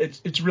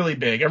it's really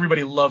big.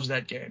 Everybody loves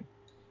that game.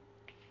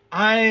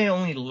 I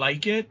only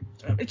like it.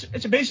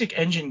 It's a basic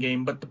engine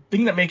game, but the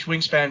thing that makes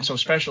Wingspan so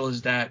special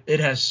is that it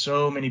has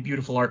so many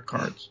beautiful art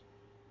cards,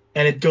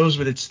 and it goes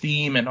with its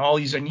theme and all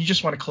these. And you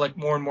just want to collect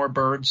more and more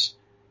birds,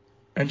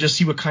 and just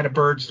see what kind of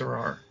birds there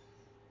are.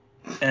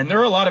 And there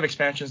are a lot of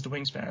expansions to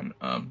Wingspan.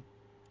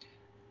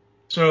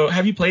 So,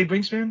 have you played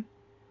Wingspan?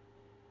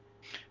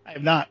 I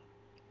have not.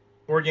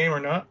 Board game or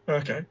not?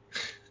 Okay.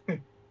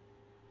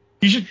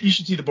 You should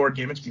see the board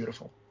game. It's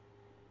beautiful.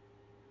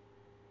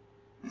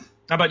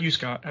 How about you,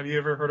 Scott? Have you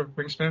ever heard of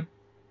Wingspan?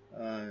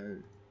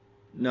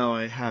 No,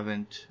 I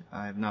haven't.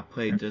 I have not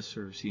played this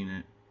or seen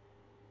it.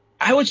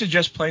 I would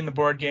suggest playing the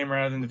board game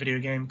rather than the video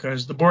game,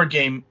 because the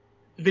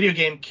video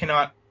game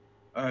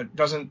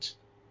doesn't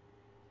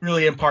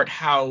really impart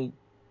how.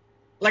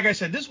 Like I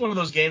said, this is one of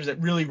those games that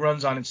really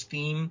runs on its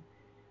theme.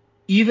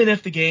 Even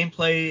if the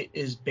gameplay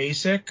is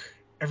basic,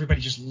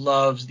 everybody just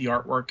loves the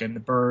artwork and the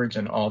birds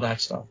and all that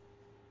stuff.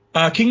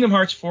 Kingdom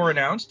Hearts 4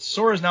 announced.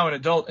 Sora is now an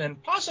adult,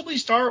 and possibly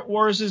Star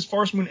Wars'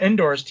 Forest Moon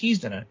Endor is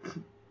teased in it.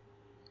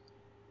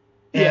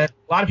 Yeah. And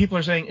a lot of people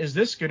are saying, is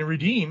this going to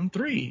redeem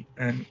 3?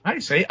 And I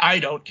say, I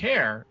don't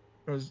care.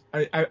 Because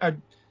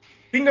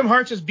Kingdom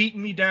Hearts has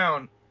beaten me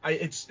down.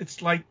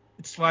 It's like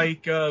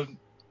The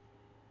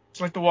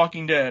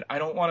Walking Dead. I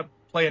don't want to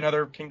play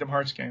another Kingdom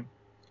Hearts game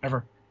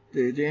ever.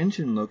 The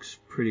engine looks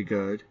pretty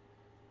good,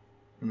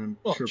 and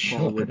I'm sure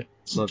Paul would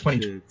love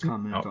to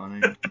comment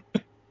on it.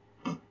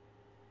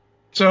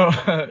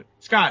 So,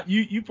 Scott,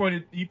 you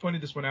pointed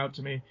this one out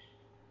to me.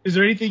 Is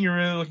there anything you're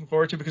really looking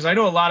forward to? Because I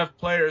know a lot of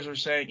players are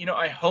saying,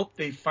 I hope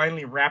they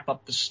finally wrap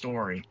up the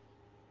story.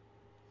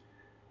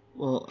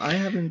 Well, I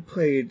haven't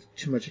played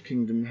too much of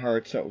Kingdom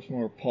Hearts. That was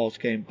more Paul's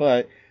game,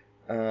 but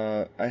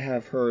I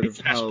have heard of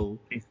how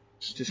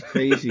just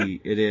crazy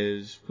it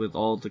is with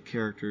all the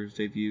characters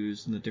they've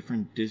used and the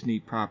different Disney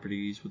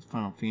properties with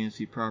Final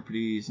Fantasy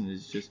properties, and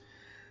it's just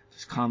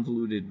this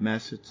convoluted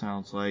mess, it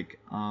sounds like.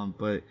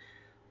 But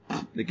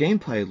the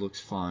gameplay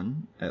looks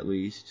fun, at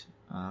least.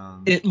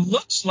 It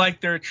looks like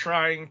they're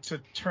trying to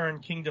turn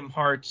Kingdom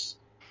Hearts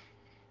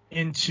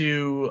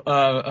into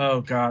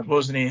oh god, what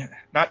was the name?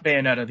 Not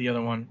Bayonetta, the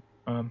other one.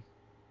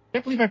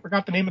 Can't believe I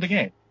forgot the name of the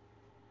game.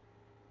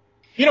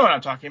 You know what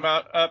I'm talking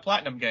about?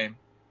 Platinum game.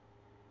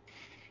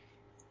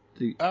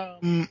 The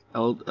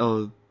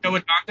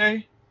with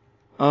Dante?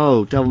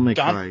 Oh, Devil May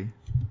Cry.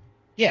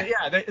 Yeah.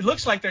 Yeah. It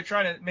looks like they're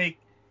trying to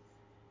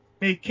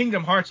make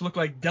Kingdom Hearts look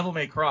like Devil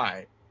May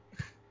Cry.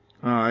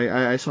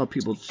 I saw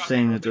people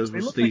saying that this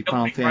was the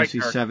Final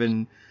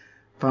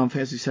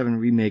Fantasy VII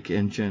remake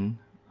engine.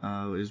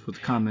 Is what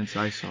the comments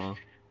I saw.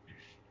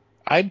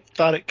 I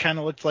thought it kind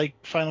of looked like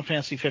Final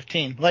Fantasy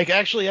 15. Like,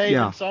 actually, I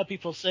even saw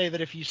people say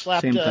that if you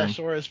slapped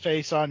Sora's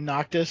face on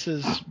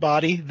Noctis's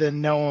body,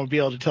 then no one would be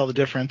able to tell the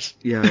difference.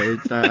 Yeah,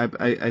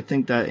 I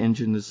think that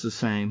engine is the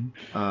same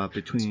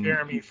between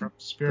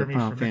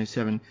Final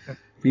Fantasy VII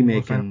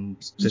remake and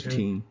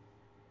 15.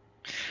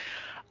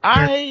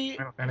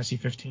 Final Fantasy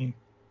 15.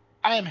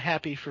 I am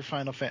happy for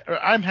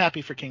I'm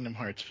happy for Kingdom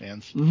Hearts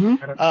fans.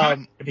 Mm-hmm. I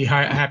don't be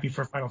happy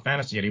for Final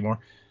Fantasy anymore.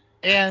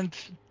 And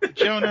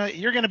Jonah,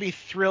 you're going to be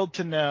thrilled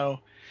to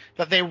know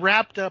that they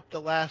wrapped up the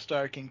last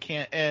arc in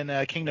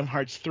Kingdom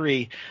Hearts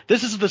 3.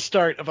 This is the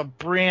start of a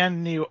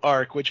brand new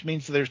arc, which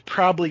means there's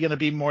probably going to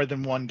be more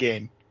than one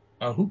game.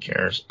 Oh, who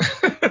cares?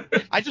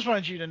 I just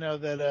wanted you to know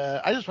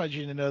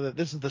that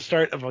this is the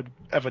start of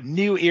a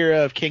new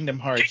era of Kingdom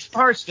Hearts.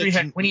 Kingdom Hearts 3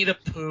 had Winnie the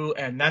Pooh,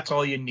 and that's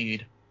all you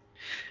need.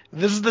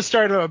 This is the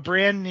start of a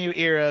brand new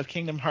era of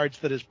Kingdom Hearts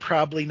that is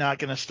probably not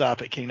going to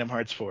stop at Kingdom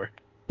Hearts 4.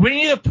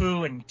 Winnie the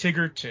Pooh and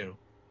Tigger 2.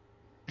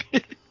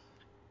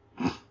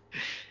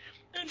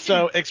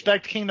 So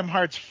expect Kingdom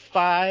Hearts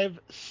 5,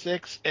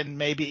 6, and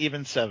maybe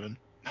even 7.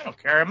 I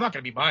don't care. I'm not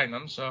going to be buying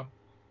them, so.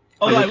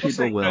 Although I will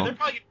say, they're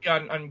probably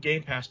going to be on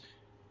Game Pass.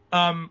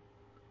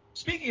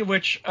 Speaking of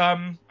which,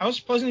 I was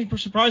pleasantly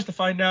surprised to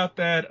find out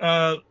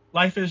that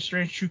Life is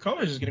Strange True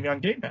Colors is going to be on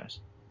Game Pass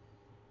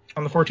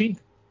on the 14th.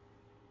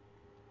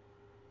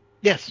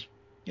 Yes,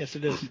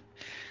 it is.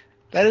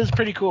 That is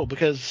pretty cool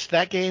because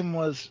that game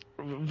was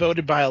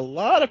voted by a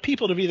lot of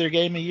people to be their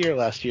game of the year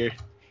last year.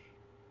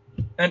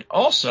 And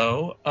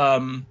also,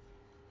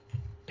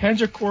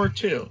 Panzer Corps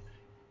 2.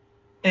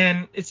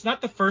 And it's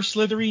not the first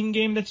Slitherine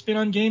game that's been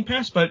on Game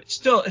Pass, but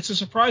still, it's a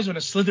surprise when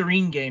a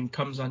Slitherine game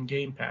comes on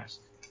Game Pass.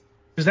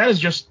 Because that is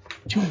just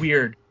too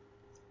weird.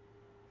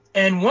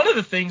 And one of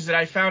the things that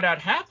I found out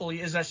happily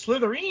is that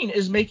Slitherine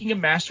is making a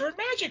Master and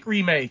Magic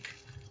remake.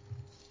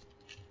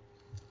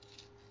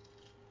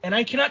 And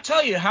I cannot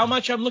tell you how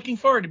much I'm looking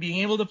forward to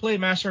being able to play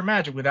Master and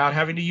Magic without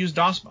having to use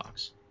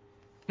DOSBox.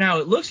 Now,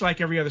 it looks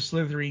like every other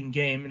Slitherine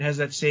game. It has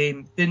that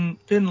same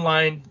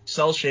thin-lined,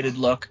 cel-shaded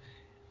look.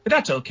 But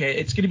that's okay.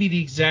 It's going to be the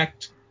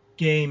exact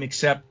game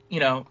except,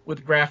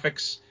 with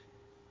graphics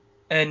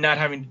and not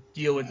having to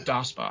deal with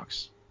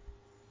DOSBox.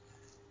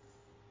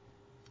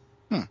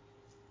 Have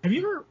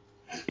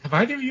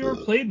either of you ever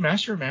played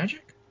Master and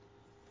Magic?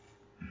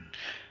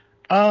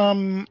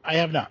 I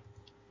have not.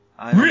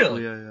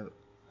 Really?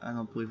 I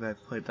don't believe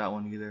I've played that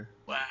one either.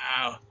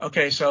 Wow.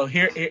 Okay, so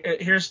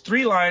here's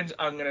 3 lines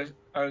I'm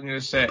gonna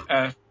say.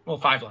 5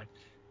 lines.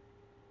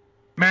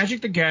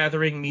 Magic the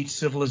Gathering meets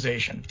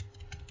Civilization.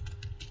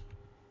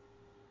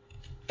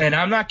 And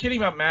I'm not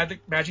kidding about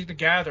Magic the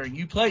Gathering.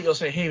 You play, you'll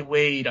say, hey,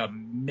 wait a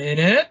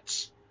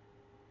minute.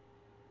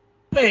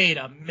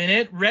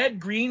 Red,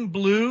 green,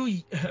 blue,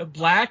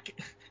 black,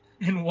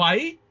 and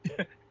white?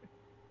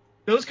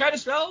 Those kind of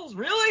spells?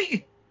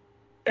 Really?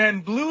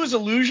 And blue is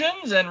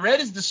illusions, and red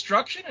is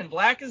destruction, and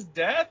black is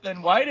death,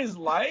 and white is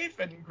life,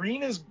 and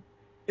green is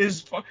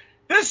this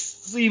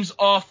seems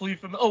awfully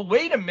familiar. Oh,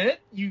 wait a minute.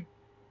 You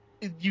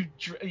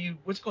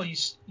what's it called?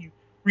 You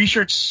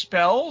research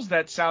spells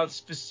that sound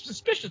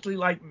suspiciously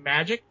like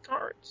magic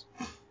cards.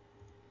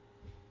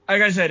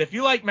 Like I said, if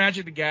you like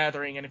Magic the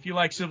Gathering and if you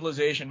like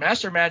Civilization,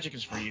 Master Magic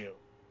is for you.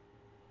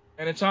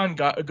 And it's on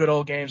Good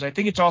Old Games. I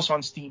think it's also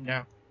on Steam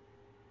now.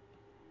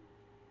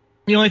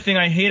 The only thing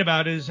I hate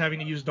about it is having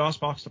to use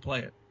DOSBox to play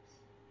it.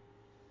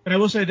 But I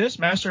will say this,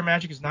 Master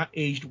Magic is not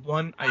aged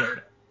one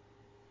iota.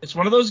 It's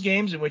one of those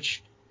games in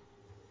which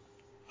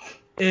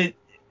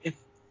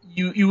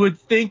you would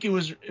think it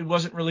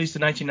wasn't released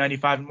in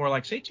 1995, and more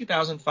like, say,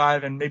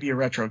 2005 and maybe a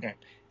retro game.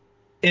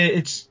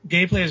 Its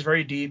gameplay is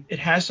very deep. It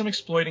has some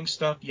exploiting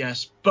stuff,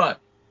 yes, but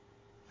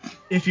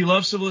if you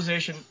love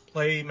Civilization,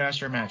 play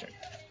Master Magic.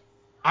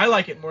 I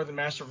like it more than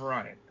Master of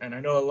Orion, and I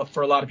know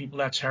for a lot of people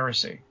that's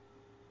heresy.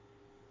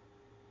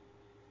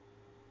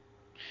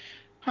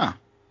 Huh.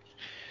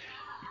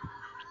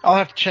 I'll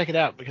have to check it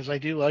out because I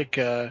do love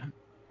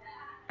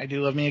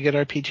me a good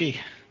RPG.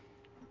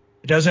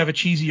 It does have a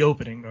cheesy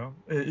opening, though.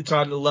 It's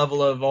on the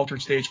level of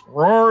Altered Stage.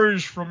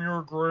 Rise from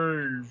your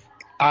grave.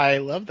 I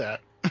love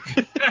that.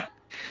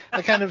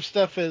 That kind of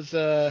stuff is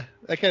that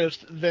kind of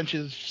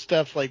vintage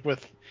stuff, like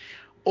with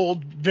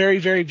old, very,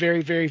 very,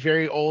 very, very,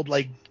 very old,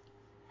 like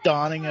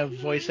dawning of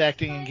voice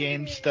acting in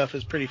games stuff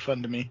is pretty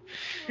fun to me.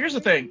 Here's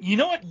the thing. You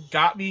know what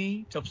got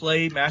me to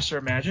play Master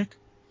of Magic?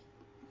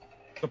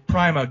 The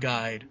Prima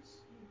guide.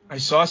 I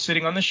saw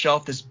sitting on the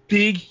shelf this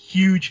big,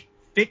 huge,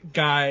 thick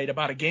guide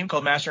about a game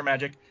called Master of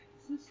Magic.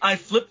 I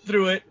flipped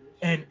through it,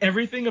 and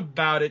everything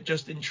about it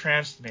just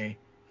entranced me.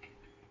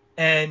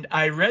 And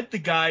I read the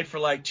guide for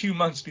like 2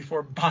 months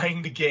before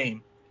buying the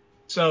game.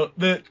 So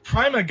the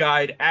Prima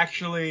guide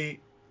actually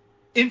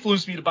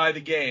influenced me to buy the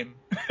game.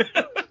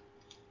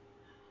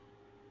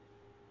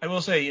 I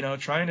will say,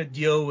 trying to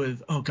deal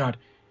with, oh God,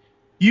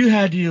 you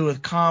had to deal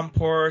with COM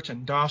ports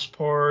and DOS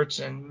ports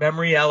and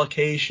memory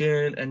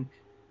allocation and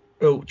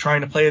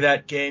trying to play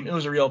that game. It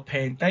was a real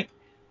pain.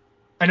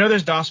 I know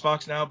there's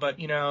DOSBox now, but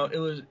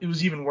it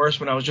was even worse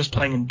when I was just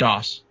playing in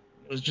DOS.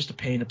 It was just a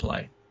pain to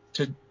play,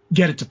 to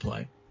get it to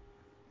play.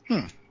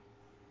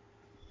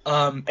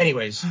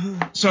 Anyways,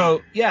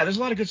 so yeah, there's a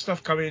lot of good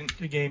stuff coming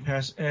to Game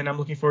Pass, and I'm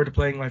looking forward to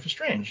playing Life is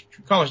Strange: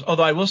 True Colors.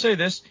 Although I will say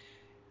this,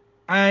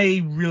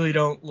 I really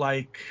don't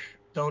like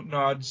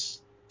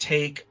Dontnod's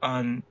take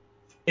on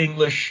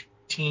English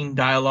teen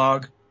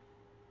dialogue.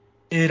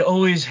 It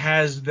always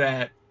has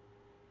that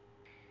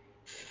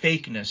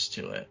fakeness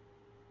to it.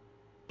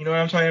 You know what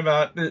I'm talking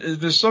about?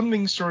 There's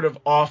something sort of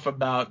off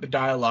about the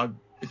dialogue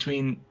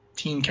between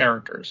teen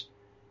characters.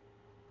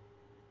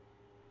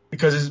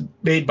 Because it's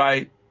made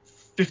by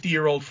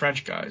 50-year-old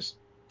French guys.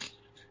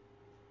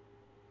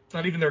 It's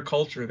not even their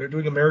culture. They're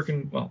doing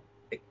American... Well,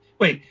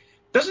 wait.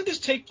 Doesn't this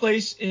take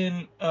place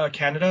in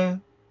Canada,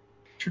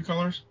 True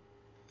Colors?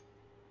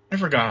 I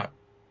forgot.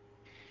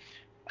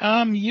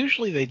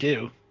 Usually they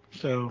do.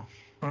 So...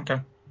 Okay.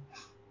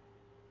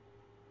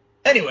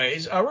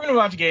 Anyways, we're going to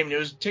move on to game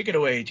news. Take it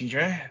away,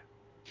 TJ.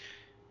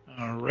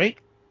 All right.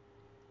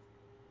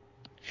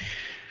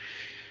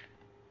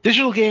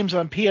 Digital games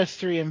on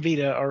PS3 and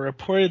Vita are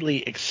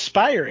reportedly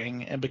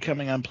expiring and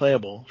becoming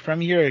unplayable from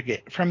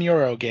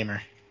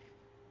Eurogamer.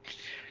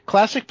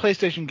 Classic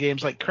PlayStation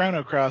games like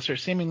Chrono Cross are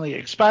seemingly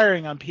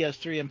expiring on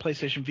PS3 and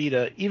PlayStation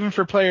Vita, even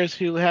for players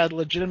who had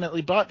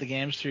legitimately bought the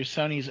games through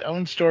Sony's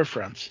own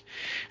storefronts.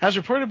 As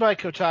reported by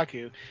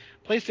Kotaku,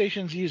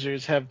 PlayStation's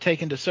users have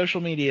taken to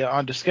social media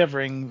on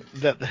discovering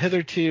that the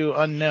hitherto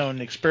unknown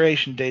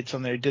expiration dates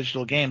on their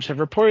digital games have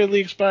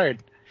reportedly expired.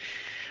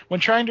 When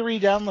trying to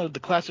re-download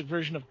the classic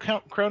version of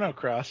Chrono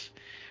Cross,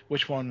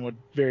 which one would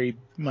very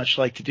much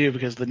like to do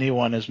because the new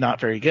one is not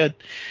very good,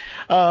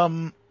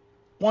 one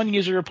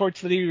user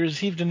reports that he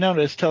received a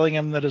notice telling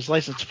him that his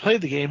license to play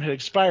the game had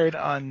expired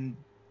on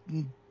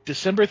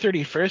December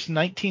 31st,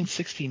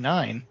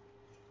 1969.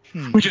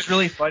 Which is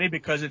really funny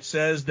because it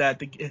says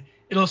that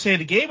it'll say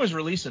the game was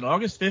released on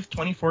August 5th,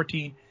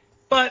 2014,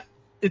 but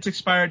it's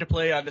expired to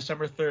play on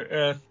December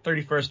 31st,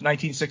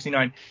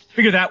 1969.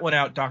 Figure that one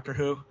out, Doctor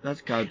Who.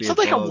 That's gotta be Is that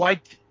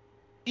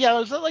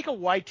like a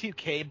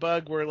Y2K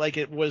bug where like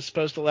it was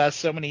supposed to last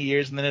so many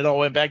years and then it all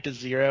went back to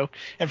zero,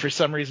 and for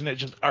some reason it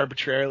just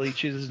arbitrarily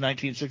chooses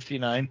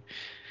 1969?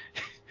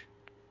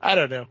 I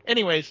don't know.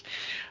 Anyways,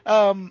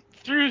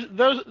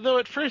 though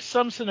at first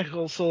some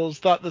cynical souls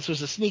thought this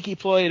was a sneaky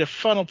ploy to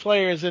funnel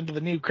players into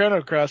the new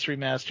Chrono Cross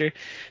remaster,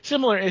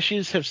 similar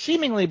issues have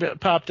seemingly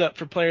popped up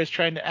for players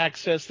trying to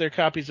access their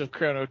copies of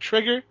Chrono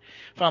Trigger,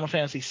 Final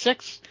Fantasy VI,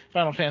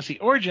 Final Fantasy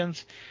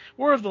Origins,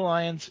 War of the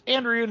Lions,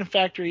 and Rune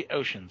Factory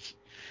Oceans.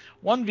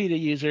 One Vita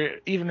user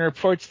even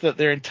reports that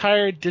their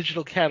entire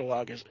digital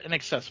catalog is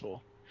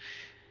inaccessible.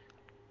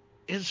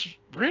 Is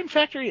Rune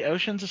Factory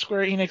Oceans a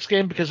Square Enix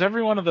game? Because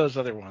every one of those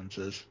other ones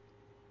is.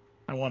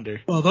 I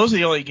wonder. Well, those are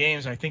the only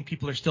games I think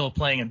people are still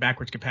playing in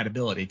backwards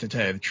compatibility, to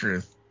tell you the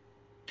truth.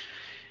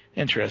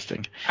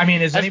 Interesting. I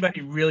mean, is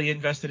anybody really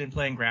invested in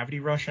playing Gravity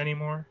Rush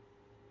anymore?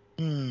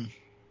 I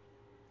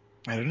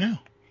don't know.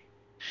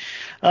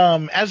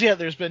 As yet,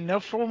 there's been no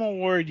formal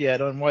word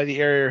yet on why the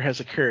error has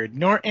occurred,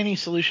 nor any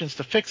solutions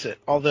to fix it,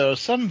 although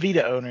some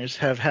Vita owners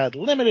have had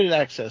limited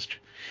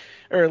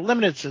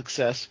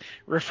success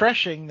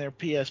refreshing their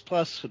PS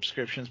Plus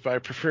subscriptions by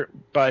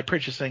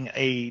purchasing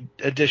a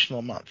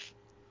additional month.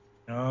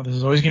 This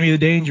is always going to be the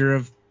danger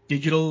of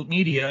digital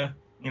media,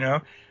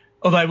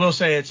 Although I will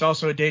say it's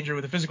also a danger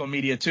with the physical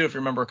media, too. If you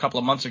remember a couple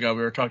of months ago,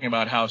 we were talking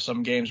about how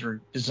some games were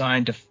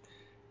designed to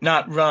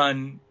not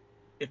run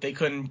if they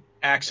couldn't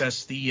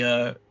access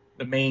the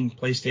main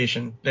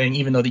PlayStation thing,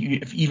 even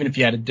if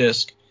you had a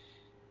disc.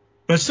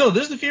 But still,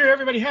 this is the fear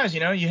everybody has.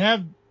 You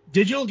have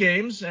digital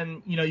games,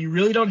 and you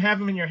really don't have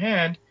them in your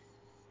hand,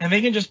 and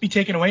they can just be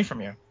taken away from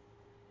you.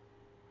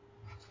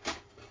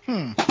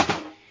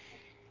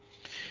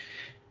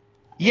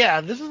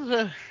 Yeah, this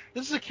is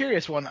This is a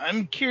curious one.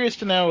 I'm curious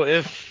to know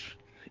if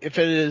it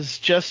is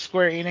just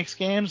Square Enix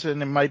games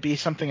and it might be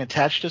something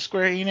attached to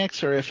Square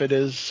Enix, or if it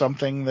is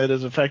something that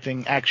is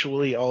affecting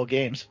actually all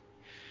games.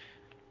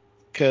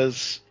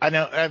 Because I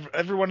know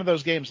every one of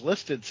those games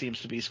listed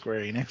seems to be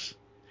Square Enix.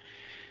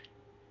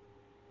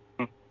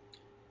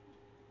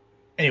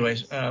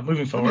 Anyways, moving Let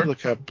me forward.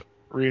 look up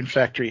Rune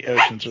Factory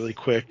Oceans really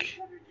quick.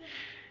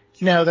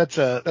 No, that's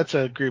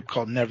a group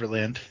called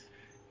Neverland.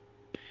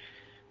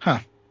 Huh.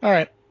 All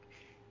right.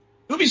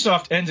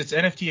 Ubisoft ends its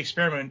NFT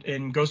experiment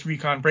in Ghost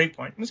Recon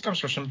Breakpoint. And this comes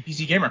from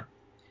PC Gamer.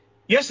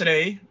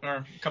 Yesterday, or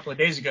a couple of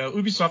days ago,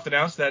 Ubisoft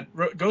announced that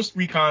Ghost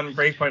Recon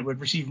Breakpoint would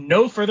receive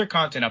no further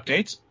content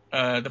updates,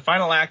 the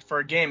final act for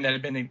a game that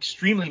had been an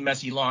extremely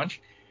messy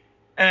launch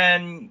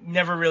and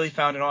never really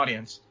found an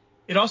audience.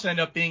 It also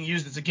ended up being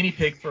used as a guinea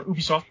pig for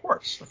Ubisoft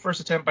Quartz, the first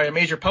attempt by a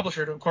major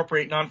publisher to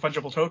incorporate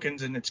non-fungible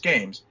tokens in its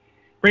games.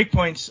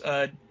 Breakpoint's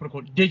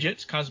quote-unquote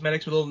digits,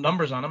 cosmetics with little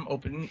numbers on them,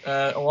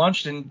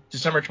 launched in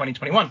December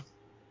 2021.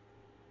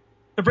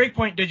 The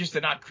Breakpoint digits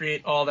did not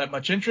create all that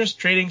much interest.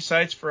 Trading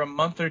sites for a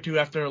month or two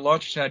after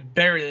launch had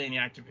barely any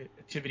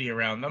activity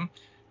around them.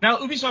 Now,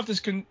 Ubisoft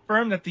has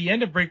confirmed that the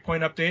end of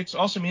Breakpoint updates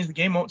also means the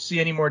game won't see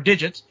any more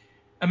digits.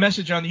 A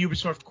message on the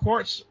Ubisoft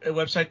Quartz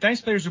website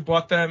thanks players who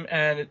bought them,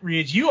 and it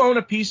reads, "You own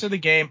a piece of the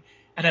game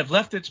and have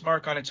left its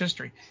mark on its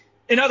history."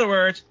 In other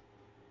words,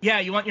 yeah,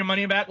 you want your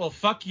money back? Well,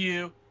 fuck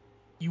you.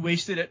 You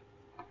wasted it.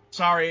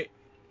 Sorry.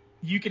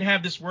 You can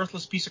have this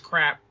worthless piece of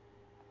crap.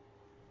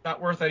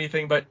 Not worth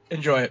anything, but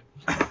enjoy it.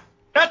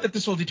 Not that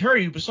this will deter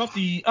you, Ubisoft.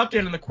 The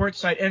update on the Quartz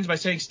site ends by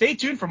saying, "Stay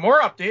tuned for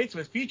more updates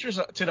with features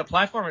to the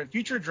platform and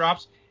future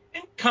drops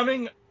and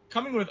coming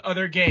with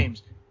other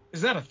games."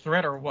 Is that a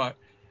threat or what?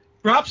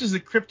 Drops is the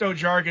crypto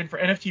jargon for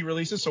NFT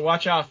releases, so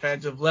watch out,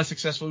 fans of less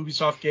successful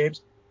Ubisoft games,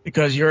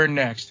 because you're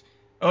next.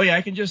 Oh yeah,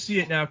 I can just see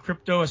it now.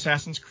 Crypto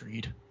Assassin's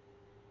Creed.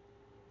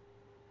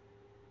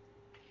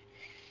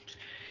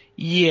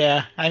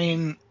 Yeah, I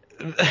mean,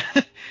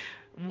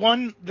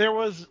 when they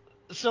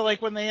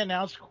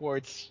announced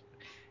Quartz,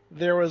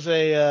 there was and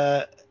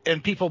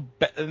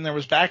there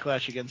was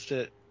backlash against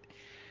it.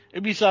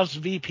 Ubisoft's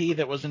VP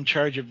that was in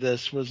charge of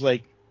this was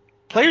like,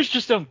 players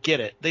just don't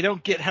get it. They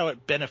don't get how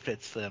it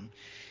benefits them.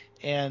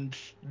 And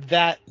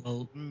that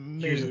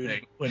Here's the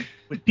thing. When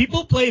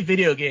people play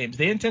video games,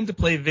 they intend to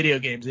play video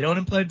games. They don't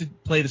intend to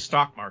play the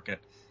stock market.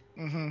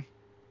 Mm-hmm.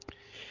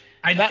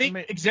 I think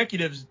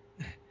executives...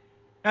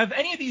 Have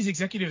any of these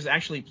executives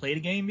actually played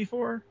a game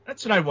before?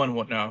 That's what I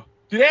want to know.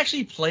 Do they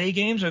actually play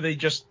games, or they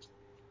just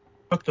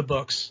book the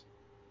books?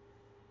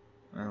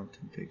 I don't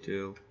think they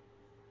do.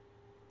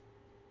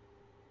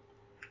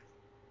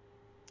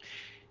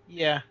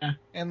 Yeah,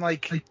 and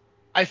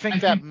I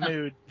think that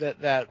mood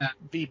that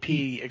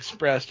VP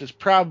expressed is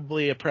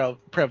probably a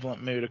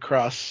prevalent mood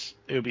across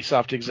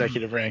Ubisoft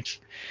executive ranks.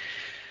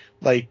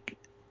 Like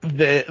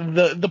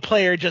the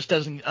player just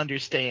doesn't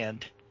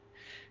understand,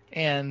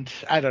 and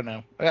I don't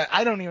know.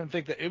 I don't even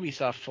think that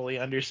Ubisoft fully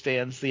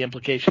understands the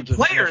implications of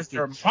players.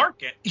 Their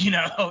market,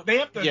 they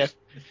have to. Yeah.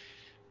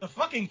 The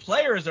fucking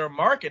player is their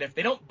market. If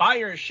they don't buy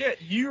your shit,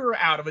 you're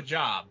out of a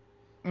job.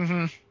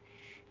 Mm-hmm.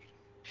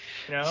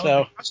 So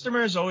the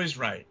customer is always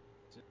right.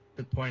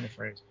 Good point of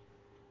phrase.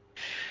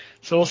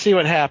 So we'll see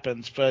what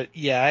happens, but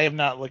yeah, I am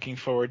not looking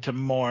forward to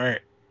more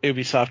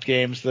Ubisoft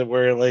games that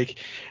were like,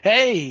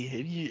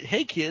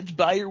 hey kids,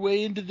 buy your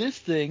way into this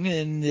thing,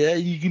 and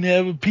you can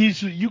have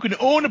you can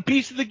own a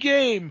piece of the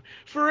game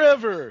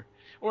forever,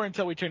 or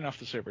until we turn off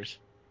the servers.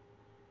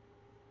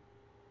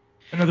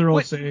 Another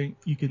old saying: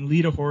 you can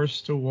lead a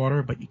horse to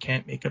water, but you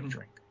can't make him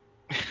drink.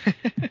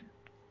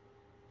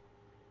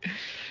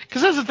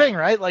 Because that's the thing,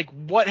 right? Like,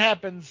 what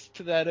happens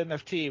to that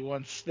NFT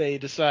once they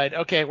decide,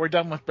 okay, we're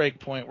done with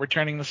Breakpoint, we're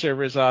turning the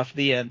servers off,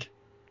 the end?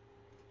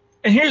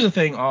 And here's the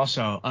thing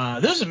also.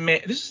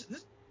 This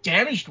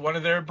damaged one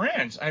of their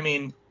brands. I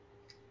mean,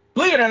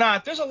 believe it or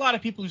not, there's a lot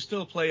of people who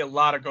still play a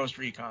lot of Ghost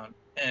Recon.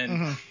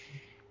 And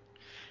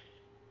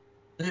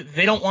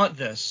they don't want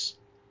this.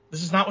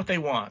 This is not what they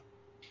want.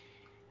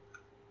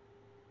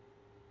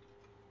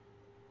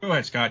 Go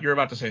ahead, Scott. You're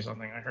about to say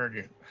something. I heard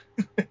you.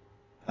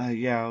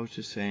 Yeah, I was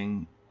just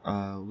saying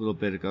a little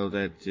bit ago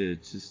that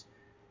this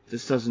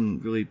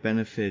doesn't really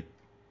benefit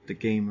the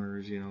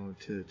gamers,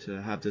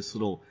 to have this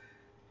little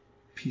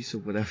piece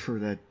of whatever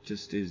that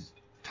just is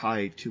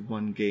tied to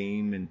one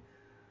game,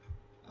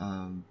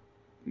 and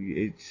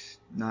it's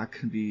not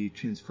going to be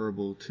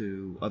transferable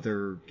to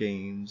other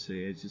games.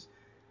 It's just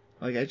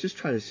I just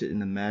try to sit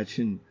and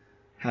imagine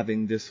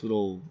having this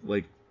little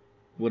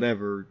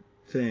whatever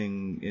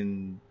thing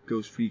in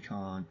Ghost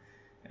Recon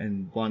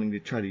and wanting to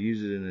try to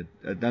use it in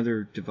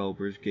another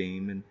developer's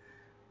game, and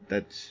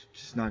that's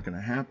just not going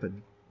to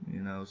happen,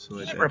 So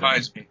that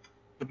reminds me,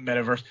 the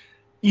metaverse.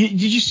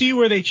 Did you see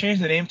where they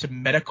changed the name to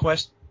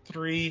MetaQuest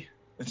 3?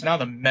 It's now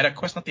the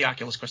MetaQuest, not the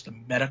Oculus Quest, the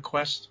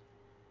MetaQuest.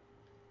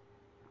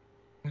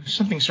 There's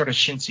something sort of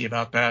chintzy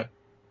about that.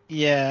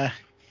 Yeah.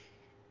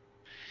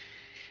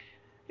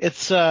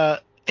 It's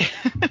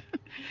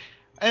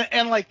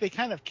And like they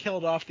kind of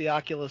killed off the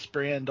Oculus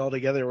brand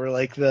altogether. Where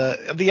like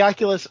the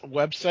Oculus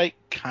website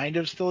kind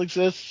of still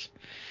exists,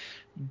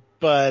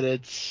 but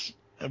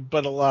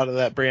a lot of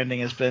that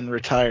branding has been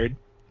retired.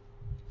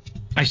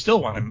 I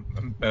still want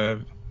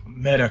a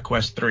Meta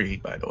Quest 3,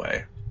 by the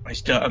way.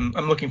 I'm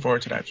looking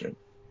forward to that shit.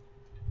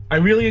 I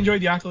really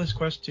enjoyed the Oculus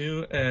Quest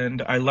 2,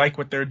 and I like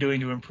what they're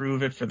doing to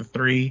improve it for the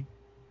 3.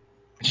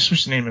 I just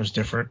wish the name was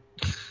different.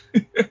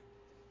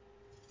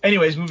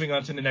 Anyways, moving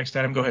on to the next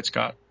item. Go ahead,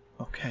 Scott.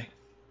 Okay.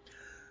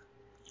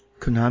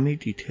 Konami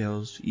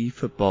details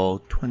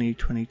eFootball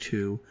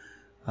 2022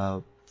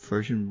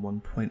 version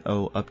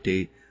 1.0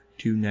 update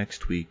due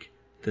next week.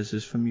 This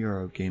is from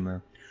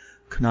Eurogamer.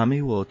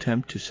 Konami will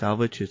attempt to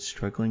salvage its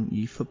struggling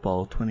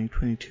eFootball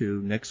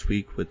 2022 next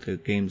week with the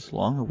game's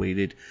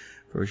long-awaited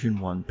version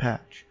 1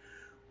 patch,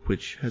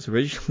 which has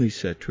originally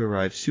set to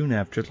arrive soon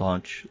after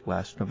launch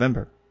last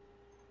November.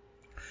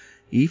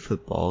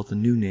 eFootball, the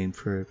new name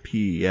for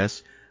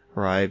PES,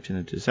 arrived in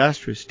a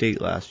disastrous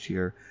state last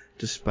year,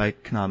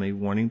 despite Konami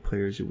warning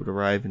players it would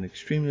arrive in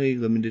extremely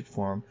limited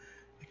form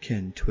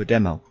akin to a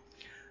demo.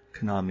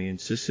 Konami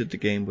insisted the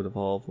game would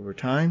evolve over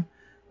time,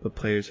 but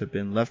players have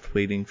been left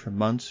waiting for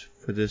months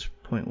for this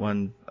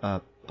 .1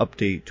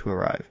 update to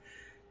arrive.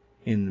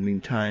 In the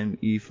meantime,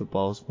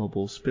 eFootball's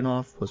mobile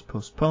spin-off was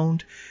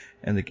postponed,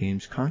 and the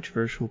game's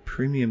controversial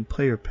premium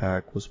player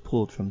pack was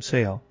pulled from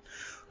sale.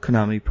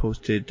 Konami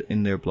posted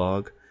in their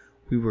blog,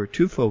 "We were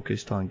too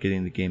focused on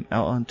getting the game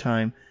out on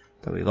time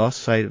that we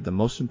lost sight of the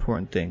most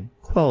important thing,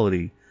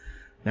 quality.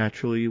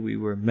 Naturally, we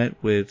were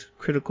met with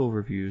critical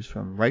reviews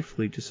from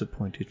rightfully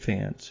disappointed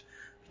fans.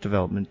 The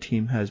development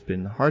team has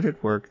been hard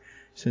at work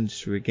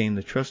since to regain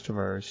the trust of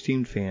our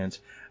esteemed fans,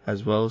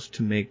 as well as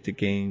to make the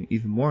game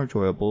even more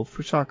enjoyable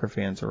for soccer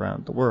fans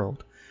around the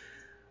world."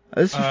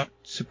 This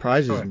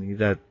surprises me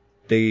that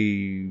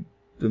they're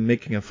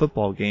making a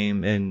football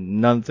game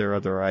and none of their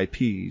other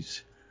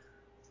IPs.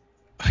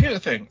 Here's the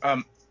thing.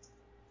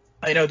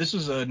 I know this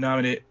was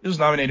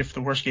nominated for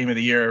the worst game of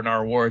the year in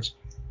our awards.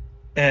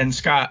 And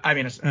Scott,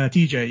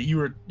 TJ,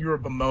 you were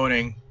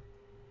bemoaning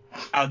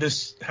how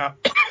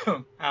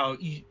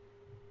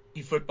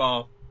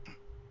eFootball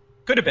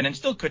could have been, and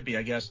still could be,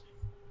 I guess,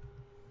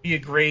 be a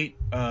great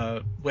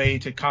way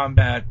to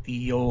combat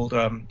the old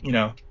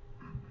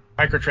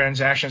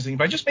microtransactions thing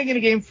by just making a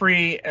game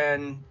free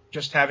and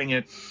just having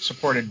it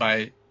supported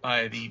by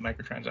the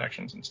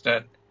microtransactions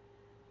instead.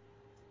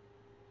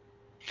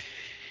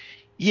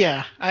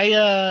 Yeah,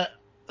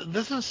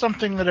 this is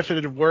something that if it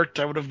had worked,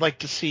 I would have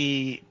liked to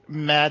see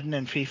Madden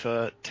and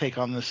FIFA take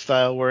on this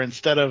style, where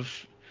instead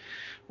of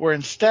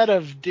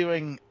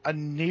doing a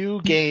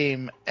new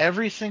game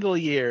every single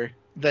year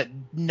that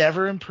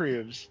never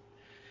improves,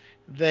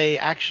 they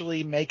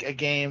actually make a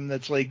game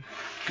that's like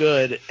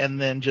good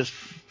and then just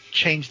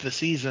change the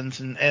seasons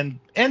and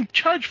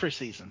charge for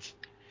seasons.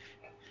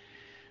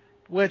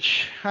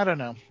 Which, I don't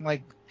know,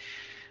 like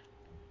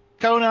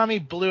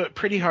Konami blew it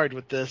pretty hard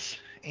with this.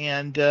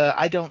 And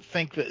I don't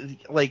think that,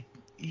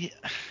 it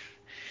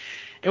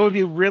would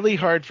be really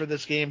hard for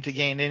this game to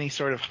gain any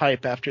sort of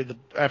hype after the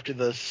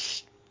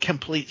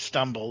complete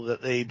stumble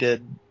that they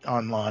did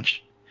on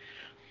launch.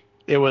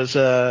 It was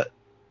an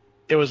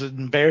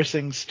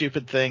embarrassing,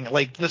 stupid thing.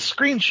 Like, the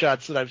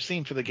screenshots that I've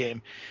seen for the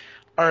game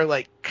are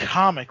like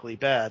comically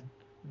bad.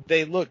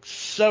 They look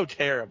so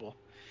terrible.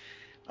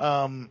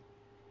 And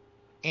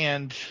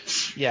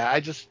yeah, I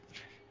just.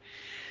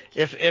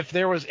 If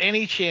there was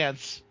any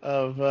chance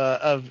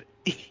of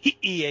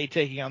EA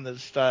taking on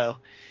this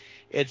style,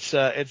 it's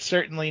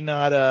certainly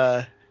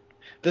not.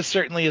 This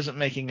certainly isn't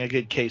making a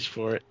good case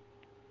for it.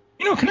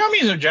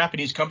 Konami is a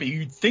Japanese company.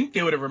 You'd think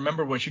they would have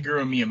remembered what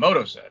Shigeru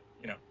Miyamoto said.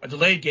 A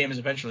delayed game is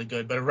eventually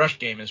good, but a rushed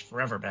game is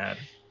forever bad.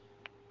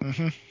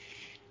 Mm-hmm.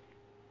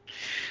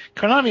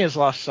 Konami has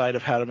lost sight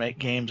of how to make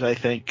games, I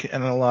think,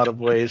 in a lot of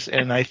ways,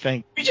 and I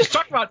think we just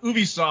talked about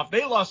Ubisoft.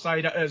 They lost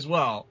sight as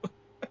well.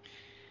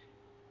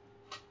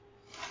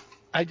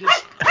 I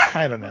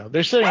don't know.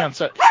 They're sitting on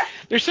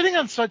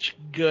such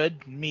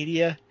good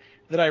media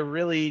that I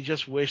really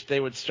just wish they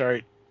would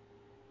start.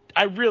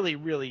 I really,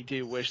 really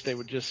do wish they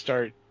would just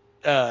start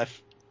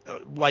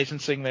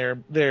licensing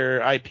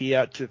their IP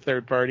out to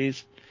third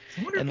parties.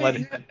 I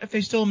wonder if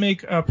they still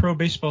make Pro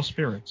Baseball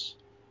Spirits.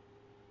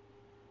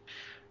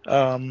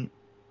 Because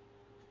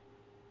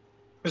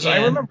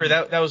I remember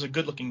that was a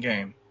good-looking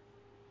game.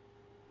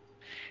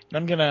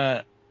 I'm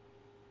gonna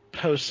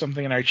post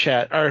something in our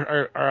chat.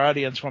 Our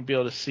audience won't be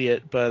able to see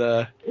it,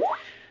 but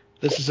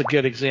this is a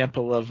good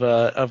example of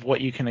why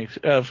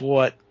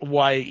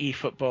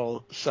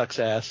eFootball sucks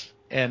ass,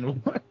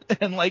 and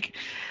like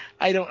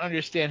I don't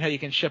understand how you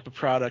can ship a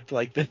product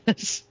like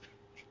this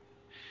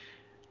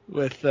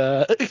with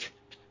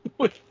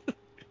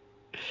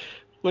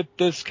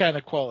this kind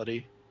of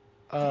quality.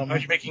 Are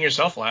you making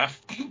yourself laugh?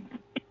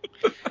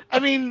 I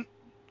mean,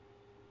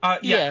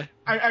 yeah.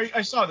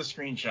 I saw the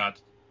screenshots.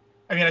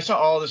 I saw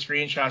all the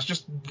screenshots,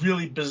 just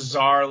really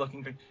bizarre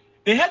looking things.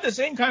 They had the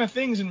same kind of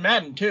things in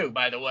Madden too,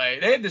 by the way.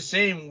 They had the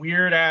same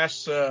weird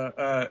ass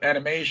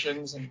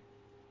animations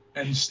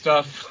and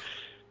stuff.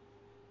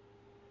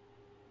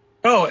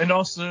 Oh, and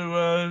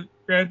also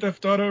Grand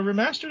Theft Auto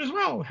Remastered as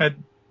well had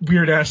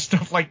weird ass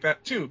stuff like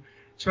that too.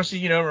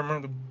 Especially,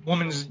 remember the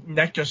woman's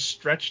neck just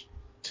stretched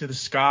to the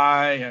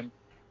sky, and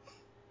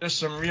there's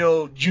some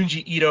real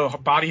Junji Ito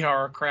body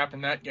horror crap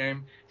in that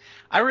game.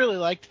 I really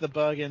liked the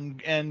bug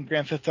in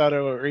Grand Theft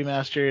Auto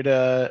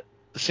Remastered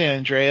San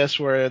Andreas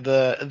where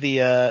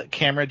the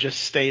camera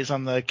just stays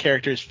on the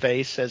character's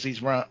face as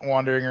he's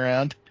wandering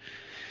around.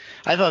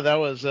 I thought that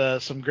was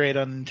some great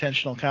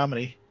unintentional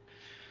comedy.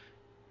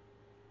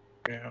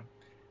 Yeah.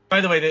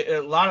 By the way,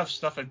 a lot of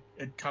stuff had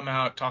come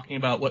out talking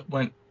about what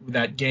went with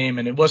that game,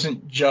 and it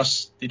wasn't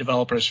just the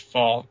developer's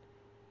fault.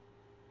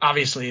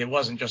 Obviously, it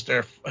wasn't just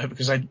their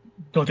because I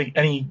don't think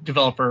any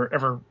developer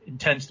ever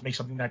intends to make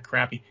something that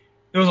crappy.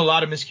 There was a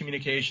lot of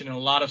miscommunication and a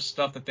lot of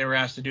stuff that they were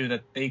asked to do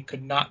that they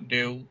could not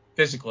do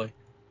physically.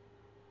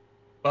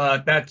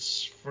 But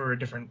that's for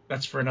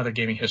another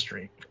gaming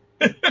history.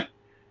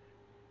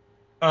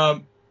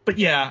 But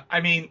yeah,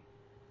 I mean,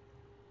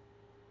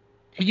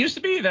 it used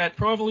to be that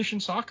Pro Evolution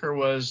Soccer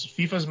was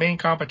FIFA's main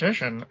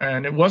competition,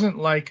 and it wasn't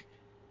like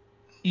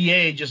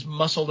EA just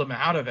muscled them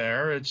out of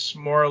there. It's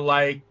more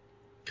like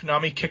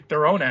Konami kicked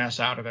their own ass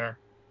out of there.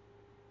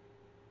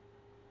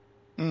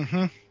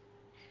 Mm-hmm.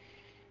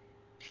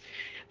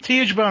 It's a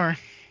huge bummer.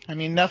 I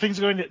mean, nothing is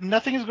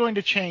going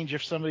to change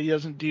if somebody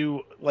doesn't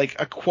do like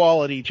a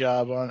quality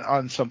job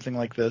on something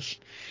like this.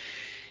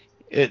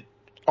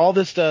 All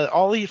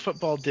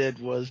eFootball did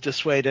was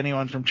dissuade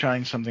anyone from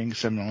trying something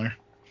similar.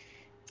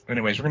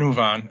 Anyways, we're gonna move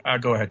on.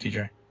 Go ahead,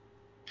 TJ.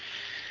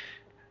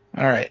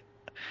 All right.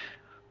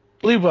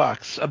 Blue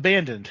Box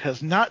Abandoned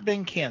has not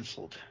been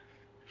canceled.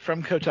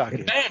 From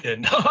Kotaku.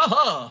 Abandoned.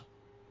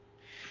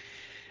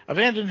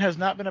 Abandoned has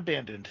not been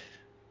abandoned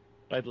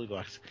by Blue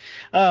Box.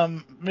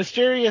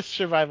 Mysterious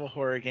survival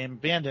horror game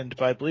Abandoned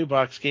by Blue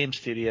Box Game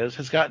Studios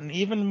has gotten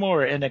even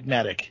more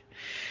enigmatic.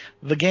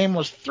 The game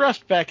was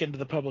thrust back into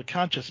the public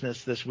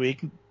consciousness this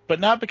week, but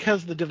not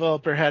because the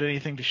developer had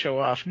anything to show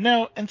off.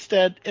 No,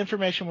 instead,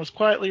 information was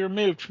quietly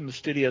removed from the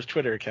studio's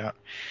Twitter account,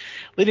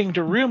 leading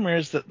to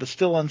rumors that the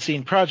still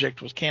unseen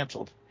project was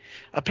canceled.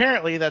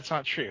 Apparently, that's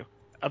not true.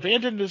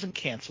 Abandoned isn't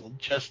canceled,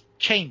 just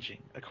changing,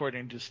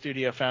 according to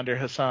studio founder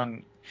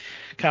Hassan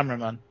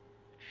Kamraman.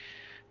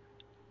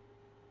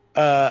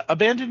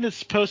 Abandoned is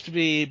supposed to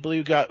be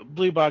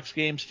Blue Box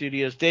Game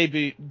Studios'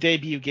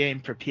 debut game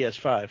for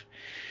PS5.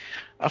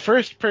 A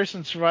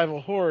first-person survival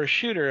horror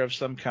shooter of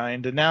some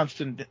kind announced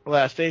in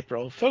last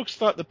April, folks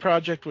thought the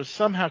project was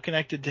somehow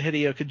connected to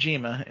Hideo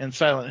Kojima and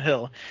Silent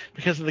Hill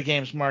because of the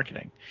game's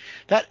marketing.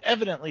 That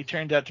evidently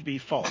turned out to be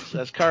false,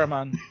 as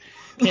Karaman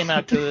came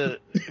out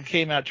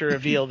to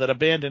reveal that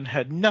Abandoned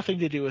had nothing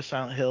to do with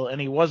Silent Hill and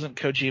he wasn't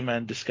Kojima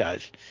in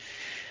disguise.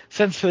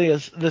 Since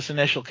this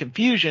initial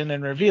confusion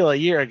and reveal a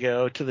year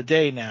ago to the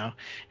day now,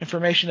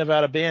 information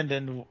about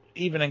Abandoned,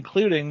 even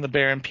including the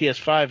barren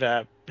PS5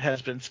 app,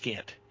 has been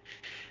scant.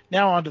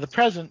 Now on to the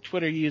present.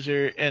 Twitter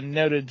user and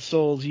noted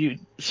Souls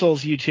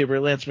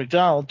YouTuber Lance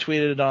McDonald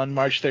tweeted on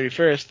March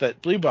 31st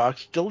that Blue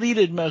Box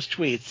deleted most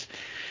tweets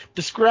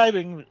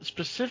describing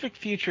specific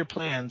future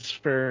plans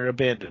for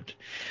Abandoned.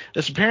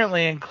 This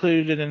apparently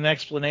included an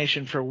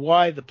explanation for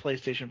why the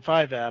PlayStation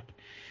 5 app,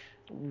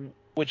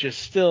 which is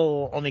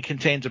still only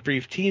contains a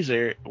brief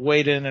teaser,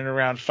 weighed in at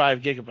around 5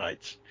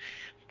 gigabytes,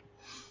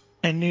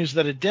 and news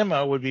that a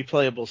demo would be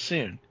playable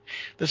soon.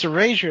 This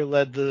erasure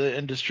led the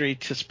industry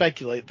to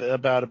speculate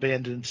about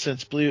Abandoned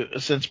since Blue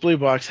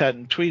Box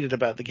hadn't tweeted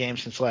about the game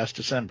since last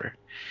December.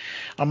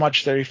 On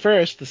March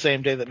 31st, the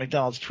same day that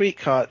McDonald's tweet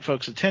caught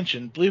folks'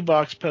 attention, Blue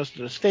Box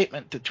posted a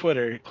statement to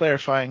Twitter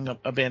clarifying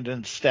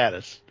Abandoned's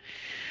status.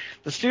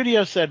 The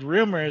studio said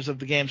rumors of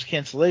the game's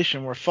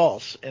cancellation were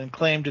false and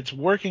claimed it's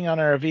working on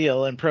a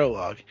reveal and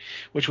prologue,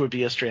 which would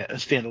be a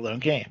standalone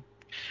game,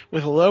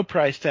 with a low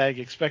price tag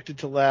expected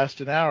to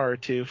last an hour or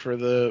two for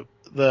the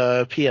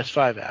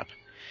PS5 app.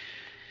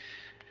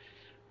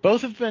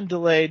 Both have been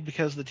delayed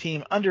because the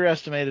team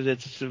underestimated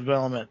its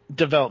development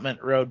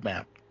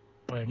roadmap.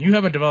 When you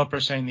have a developer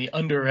saying they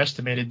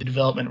underestimated the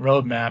development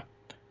roadmap,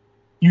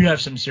 you have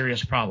some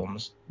serious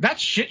problems.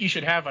 That's shit you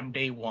should have on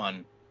day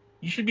one.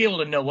 You should be able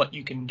to know what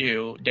you can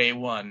do day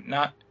one,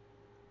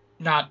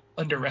 not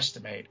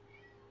underestimate.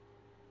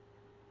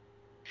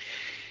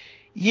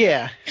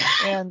 Yeah,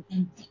 and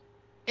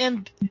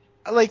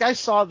like I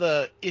saw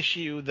the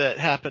issue that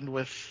happened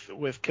with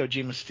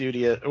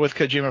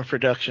Kojima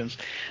Productions.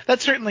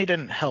 That certainly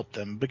didn't help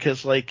them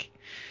because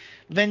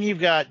then you've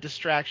got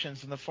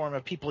distractions in the form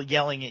of people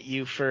yelling at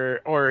you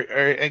or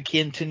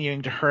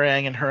continuing to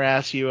harangue and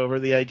harass you over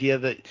the idea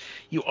that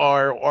you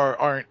are or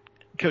aren't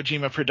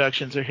Kojima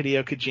Productions or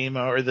Hideo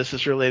Kojima or this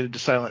is related to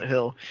Silent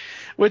Hill,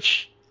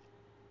 which,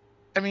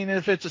 I mean,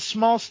 if it's a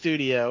small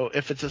studio,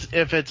 if it's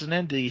an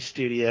indie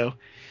studio,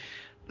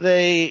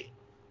 they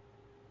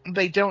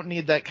don't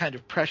need that kind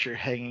of pressure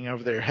hanging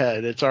over their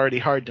head. It's already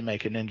hard to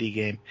make an indie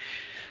game.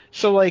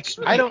 So, I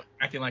don't...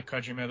 Acting like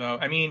Kojima, though.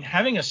 I mean,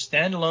 having a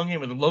standalone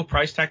game with a low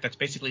price tag that's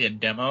basically a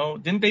demo,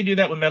 didn't they do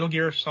that with Metal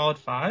Gear Solid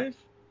 5?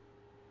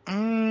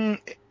 Yes,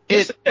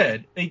 they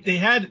did. They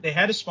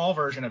had a small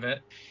version of it.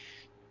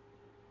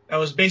 that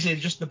was basically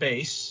just the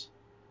base,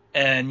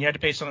 and you had to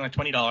pay something like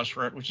 $20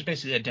 for it, which is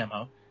basically a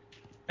demo.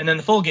 And then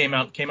the full game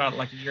came out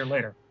like a year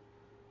later.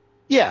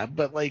 Yeah,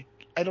 but like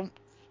I don't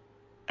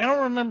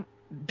remember.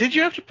 Did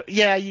you have to?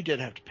 Yeah, you did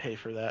have to pay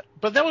for that,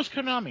 but that was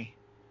Konami.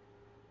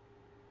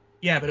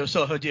 Yeah, but it was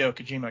still a Hideo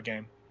Kojima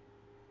game.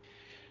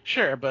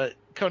 Sure, but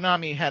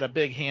Konami had a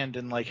big hand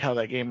in like how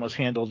that game was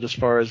handled as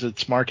far as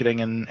its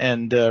marketing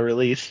and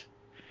release.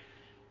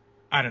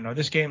 I don't know.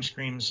 This game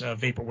screams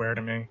vaporware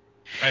to me.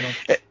 I don't.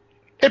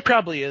 It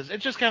probably is. It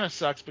just kind of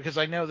sucks because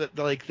I know that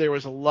like there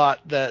was a lot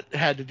that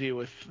had to do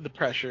with the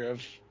pressure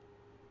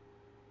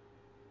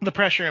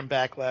and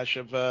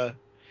backlash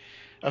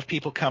of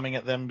people coming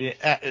at them,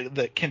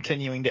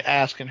 continuing to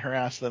ask and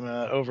harass them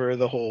over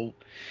the whole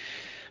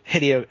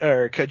Hideo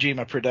or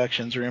Kojima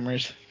Productions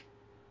rumors.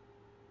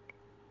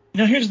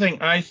 Here's the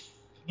thing. I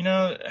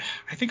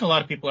think a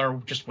lot of people are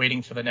just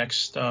waiting for the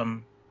next,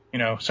 Silent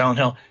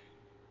Hill,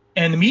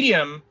 and the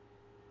Medium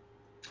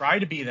tried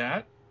to be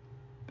that,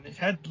 and they've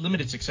had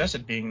limited success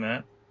at being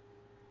that.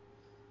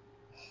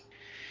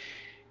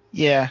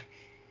 Yeah,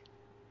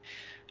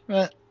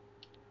 but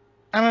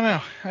I don't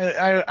know.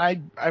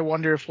 I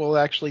wonder if we'll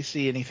actually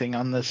see anything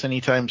on this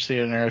anytime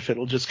soon, or if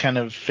it'll just kind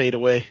of fade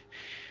away.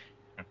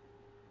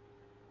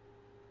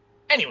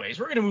 Anyways,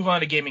 we're going to move on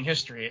to gaming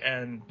history,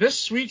 and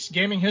this week's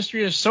gaming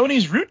history is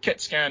Sony's rootkit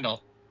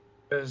scandal.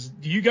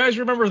 Do you guys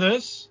remember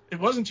this? It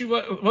wasn't too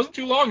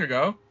long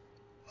ago.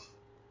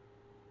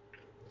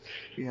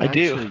 Yeah, I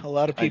do. actually, A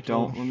lot of people. I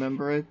don't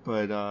remember it,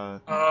 but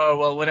Oh,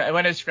 well, when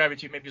I describe it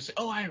to you, maybe you'll say,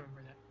 oh, I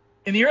remember that.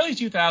 In the early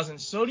 2000s,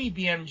 Sony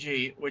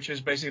BMG, which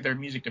is basically their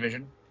music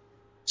division,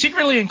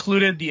 secretly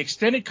included the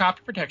Extended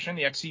Copy Protection,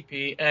 the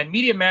XCP, and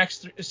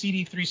MediaMax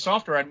CD3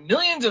 software on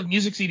millions of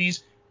music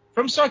CDs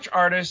from such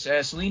artists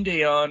as Celine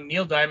Dion,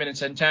 Neil Diamond, and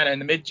Santana in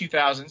the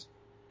mid-2000s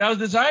that was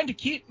designed to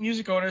keep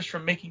music owners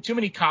from making too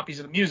many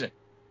copies of the music.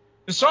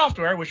 The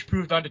software, which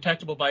proved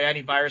undetectable by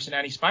antivirus and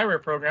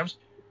anti-spyware programs,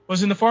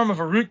 was in the form of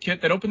a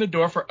rootkit that opened the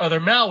door for other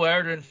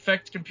malware to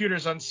infect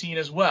computers unseen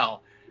as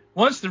well.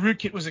 Once the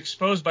rootkit was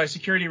exposed by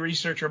security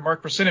researcher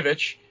Mark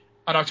Russinovich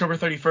on October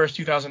 31st,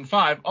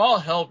 2005, all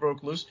hell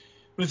broke loose,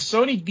 with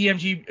Sony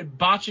BMG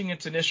botching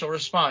its initial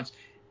response.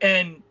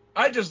 And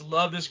I just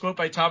love this quote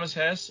by Thomas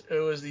Hess,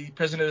 who was the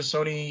president of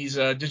Sony's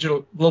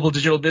global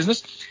digital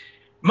business.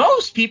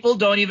 Most people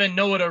don't even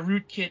know what a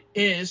rootkit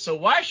is, so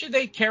why should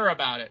they care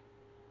about it?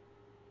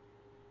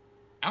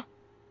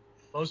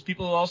 Most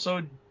people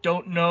also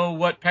don't know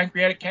what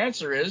pancreatic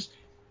cancer is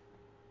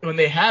when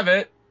they have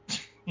it,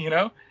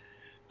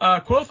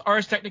 Quoth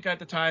Ars Technica at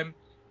the time,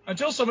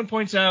 until someone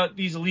points out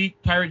these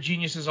elite pirate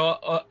geniuses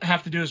all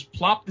have to do is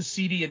plop the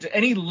CD into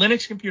any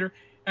Linux computer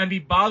and be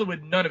bothered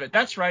with none of it.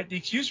 That's right. The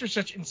excuse for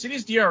such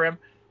insidious DRM,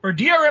 or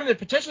DRM that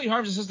potentially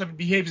harms the system and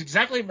behaves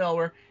exactly like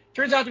malware,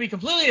 turns out to be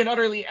completely and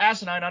utterly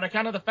asinine on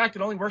account of the fact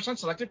it only works on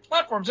selected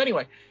platforms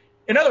anyway.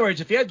 In other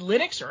words, if you had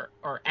Linux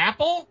or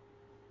Apple,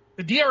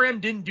 the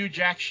DRM didn't do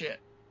jack shit.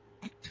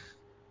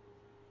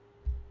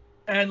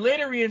 And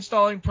later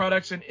reinstalling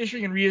products and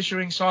issuing and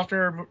reissuing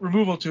software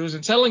removal tools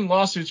and settling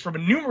lawsuits from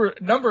a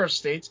number of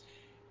states,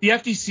 the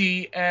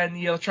FTC, and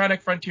the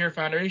Electronic Frontier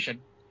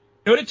Foundation.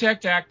 Noted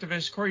tech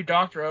activist Cory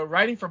Doctorow,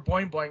 writing for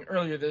Boing Boing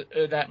earlier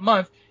that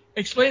month,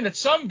 explained that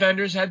some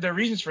vendors had their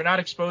reasons for not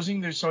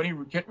exposing their Sony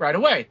rootkit right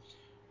away.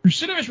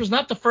 Russinovich was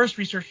not the first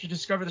researcher to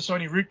discover the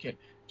Sony rootkit,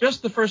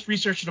 just the first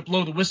researcher to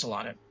blow the whistle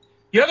on it.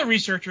 The other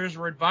researchers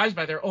were advised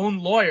by their own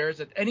lawyers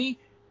that any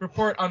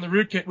report on the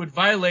rootkit would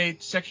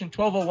violate Section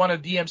 1201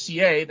 of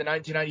DMCA, the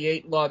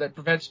 1998 law that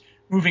prevents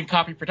moving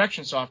copy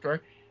protection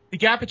software. The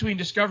gap between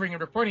discovering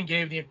and reporting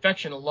gave the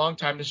infection a long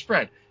time to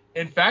spread.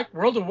 In fact,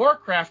 World of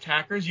Warcraft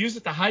hackers used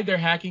it to hide their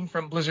hacking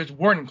from Blizzard's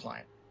Warden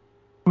client,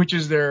 which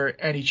is their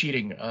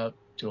anti-cheating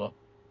tool.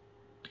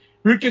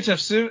 Rootkits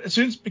have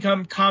soon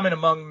become common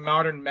among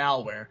modern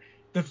malware.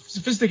 The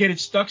sophisticated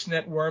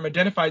Stuxnet worm,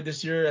 identified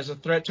this year as a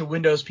threat to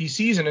Windows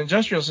PCs and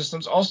industrial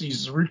systems, also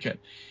uses a rootkit.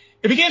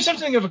 It became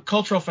something of a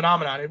cultural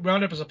phenomenon. It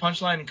wound up as a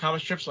punchline in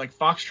comic strips like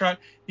Foxtrot,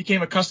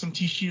 became a custom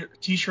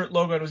t-shirt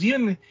logo, and was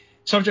even the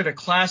subject of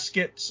class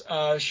skits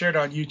shared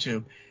on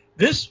YouTube.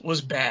 This was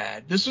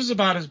bad. This was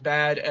about as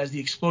bad as the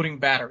exploding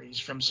batteries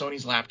from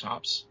Sony's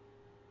laptops.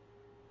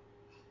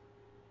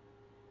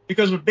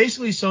 Because what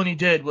basically Sony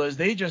did was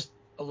they just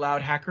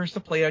allowed hackers to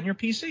play on your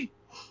PC.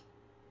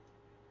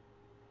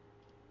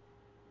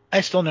 I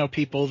still know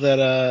people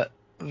that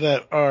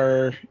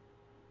are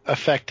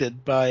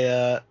affected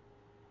by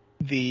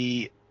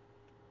the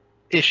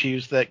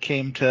issues that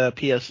came to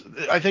PS.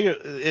 I think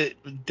it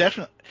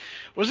definitely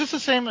was this the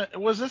same.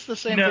 Was this the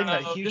same thing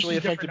that hugely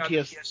affected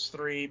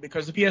PS3?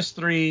 Because the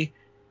PS3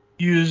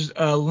 used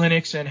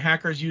Linux, and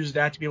hackers used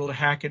that to be able to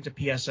hack into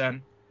PSN.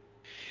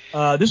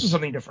 This was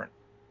something different.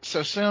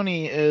 So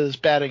Sony is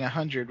batting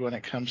 100 when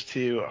it comes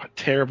to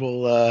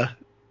terrible,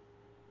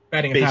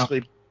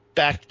 basically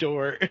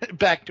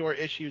backdoor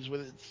issues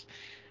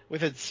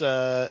with its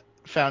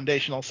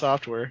foundational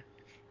software.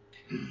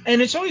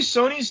 And it's always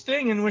Sony's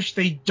thing in which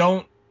they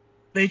try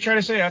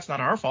to say that's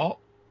not our fault.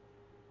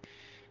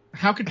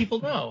 How could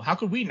people know? How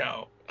could we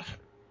know?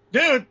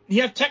 Dude,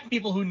 you have tech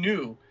people who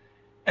knew.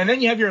 And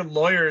then you have your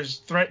lawyers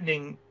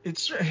threatening.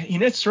 It's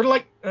sort of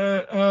like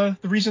the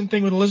recent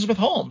thing with Elizabeth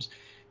Holmes.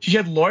 She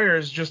had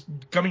lawyers just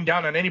coming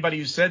down on anybody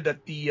who said that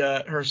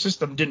her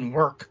system didn't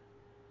work,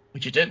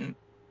 which it didn't.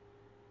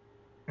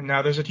 And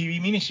now there's a TV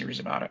miniseries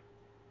about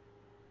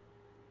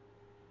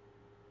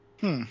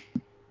it.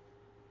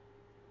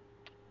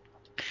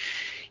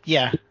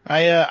 Yeah,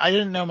 I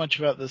didn't know much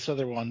about this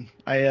other one.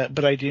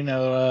 But I do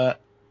know.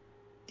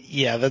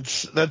 Yeah,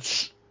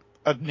 that's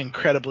an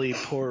incredibly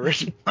poor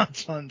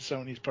response on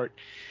Sony's part.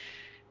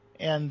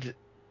 And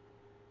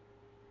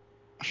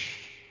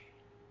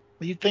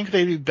you'd think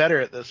they'd be better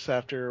at this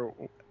after.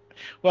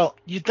 Well,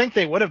 you'd think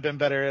they would have been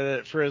better at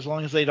it for as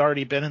long as they'd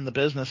already been in the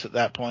business at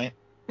that point.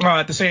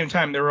 At the same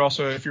time, they were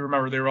also, if you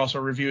remember, they were also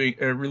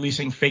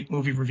releasing fake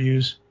movie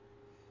reviews.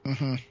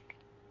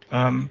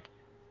 Mm-hmm.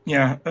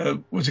 Yeah,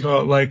 what's it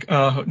called? Like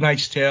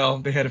Knight's Tale,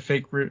 they had a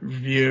fake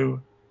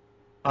review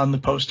on the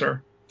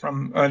poster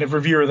from a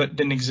reviewer that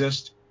didn't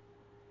exist.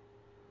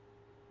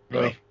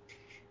 Really?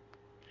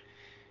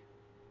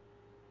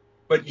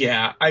 But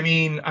yeah, I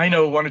mean, I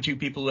know one or two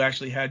people who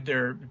actually had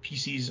their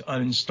PCs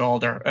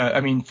uninstalled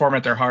or,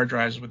 format their hard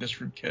drives with this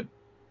rootkit.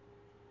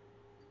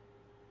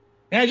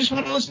 Yeah, I just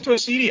want to listen to a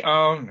CD.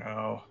 Oh,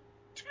 no.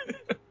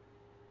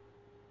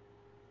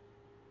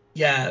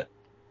 Yeah,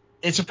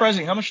 it's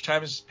surprising how much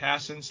time has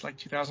passed since, like,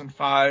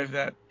 2005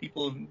 that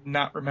people have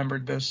not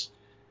remembered this.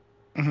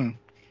 Mm-hmm.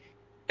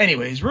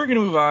 Anyways, we're going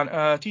to move on.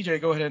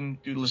 TJ, go ahead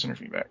and do listener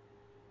feedback.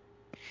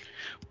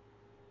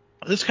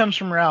 This comes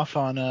from Ralph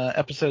on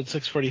episode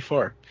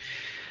 644.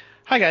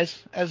 Hi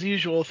guys, as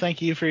usual,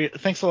 thanks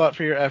a lot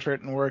for your effort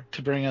and work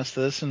to bring us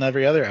this and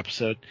every other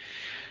episode.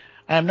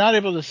 I am not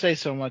able to say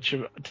so much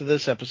to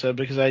this episode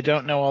because I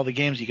don't know all the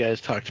games you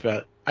guys talked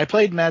about. I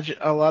played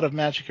a lot of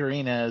Magic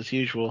Arena as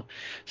usual,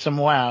 some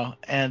WoW,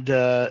 and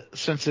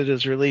since it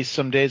is released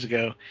some days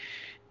ago,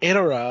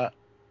 Eidora,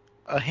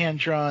 a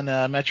hand-drawn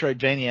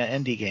Metroidvania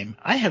indie game.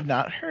 I have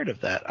not heard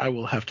of that. I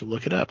will have to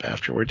look it up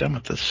after we're done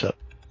with this. So.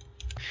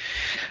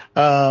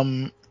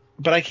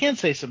 But I can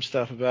say some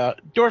stuff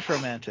about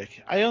Dorfromantik.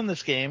 I own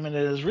this game, and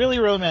it is really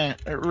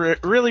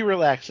really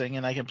relaxing,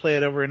 and I can play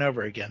it over and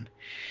over again.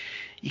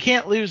 You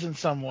can't lose in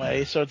some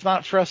way, so it's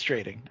not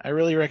frustrating. I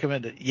really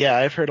recommend it. Yeah,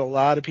 I've heard a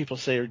lot of people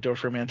say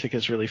Dorfromantik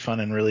is really fun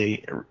and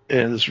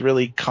is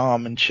really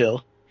calm and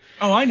chill.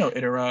 Oh, I know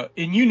Eidora,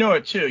 and you know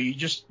it too. You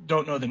just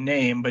don't know the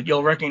name, but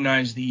you'll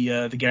recognize the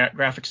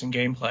graphics and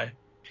gameplay.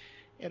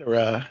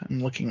 Eidora,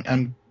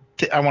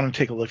 I want to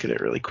take a look at it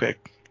really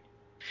quick.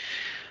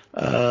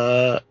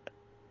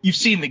 You've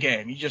seen the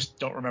game, you just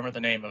don't remember the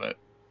name of it.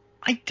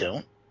 I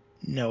don't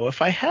know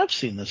if I have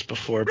seen this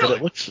before, really? But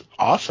it looks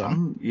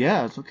awesome.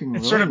 Yeah, it's looking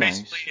really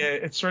nice.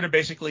 It's sort of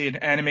basically an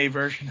anime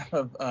version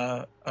of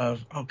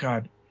oh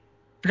god,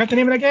 forgot the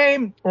name of the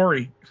game.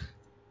 Ori.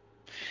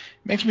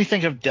 Makes me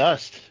think of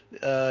Dust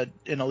in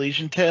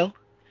Elysian Tale.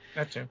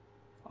 That too.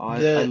 Oh,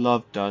 I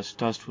love Dust.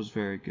 Dust was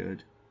very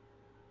good.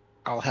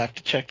 I'll have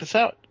to check this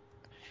out.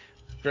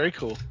 Very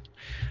cool.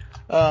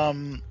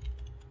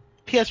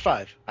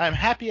 PS5. I'm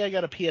happy I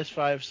got a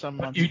PS5 some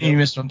months ago. You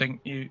missed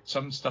something.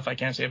 Some stuff I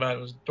can't say about it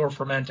was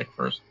Dorfromantik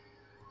first.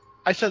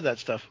 I said that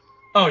stuff.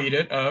 Oh, you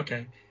did? Oh,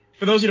 okay.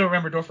 For those who don't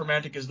remember,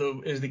 Dorfromantik is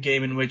the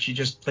game in which you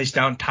just place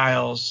down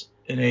tiles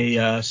in a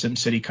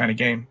SimCity kind of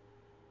game.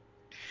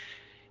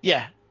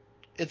 Yeah.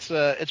 It's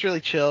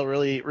really chill,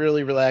 really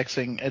really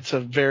relaxing. It's a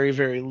very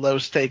very low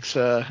stakes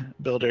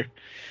builder.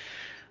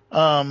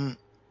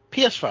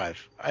 PS5.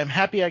 I'm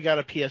happy I got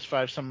a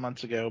PS5 some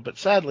months ago, but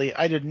sadly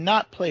I did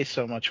not play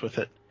so much with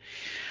it.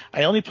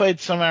 I only played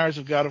some hours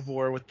of God of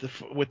War with the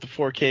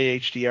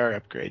 4K HDR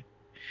upgrade.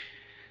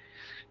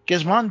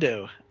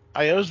 Gizmondo.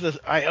 I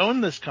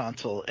own this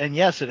console, and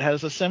yes, it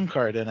has a SIM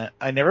card in it.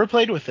 I never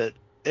played with it.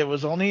 It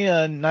was only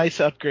a nice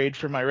upgrade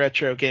for my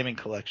retro gaming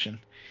collection.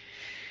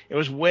 It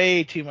was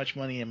way too much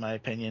money in my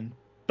opinion,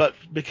 but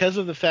because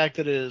of the fact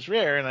that it is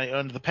rare and I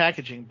owned the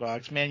packaging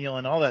box, manual,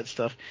 and all that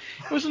stuff,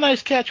 it was a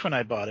nice catch when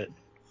I bought it.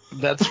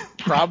 That's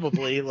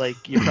probably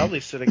you're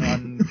probably sitting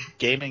on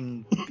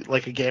gaming,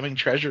 like a gaming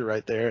treasure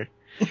right there.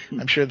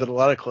 I'm sure that a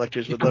lot of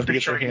collectors would love to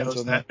get their hands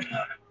on that.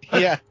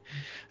 Yeah,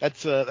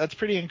 that's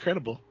pretty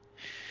incredible.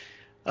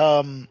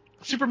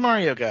 Super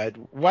Mario Guide.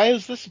 Why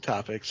is this a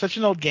topic? Such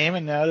an old game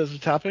and now it is a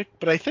topic,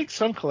 but I think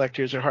some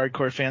collectors or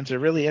hardcore fans are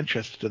really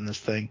interested in this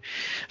thing.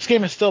 This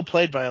game is still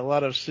played by a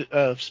lot of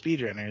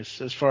speedrunners,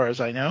 as far as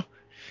I know.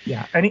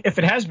 Yeah, and if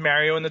it has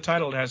Mario in the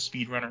title, it has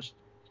speedrunners.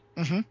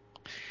 Mm-hmm.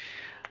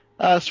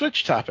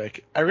 Switch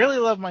topic. I really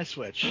love my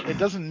Switch. It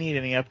doesn't need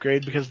any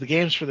upgrade because the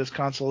games for this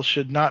console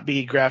should not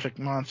be graphic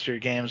monster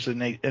games in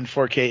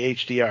 4K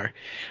HDR.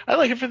 I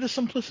like it for the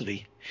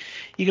simplicity.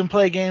 You can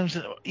play games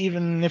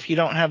even if you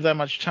don't have that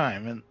much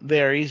time, and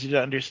they are easy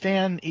to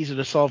understand, easy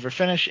to solve or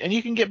finish, and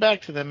you can get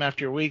back to them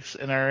after weeks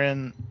and are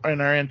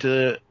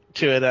into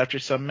it after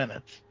some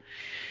minutes.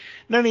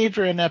 No need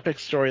for an epic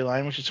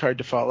storyline, which is hard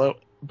to follow,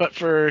 but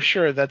for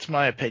sure that's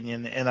my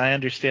opinion, and I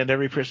understand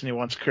every person who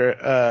wants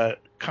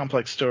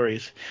complex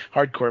stories,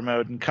 hardcore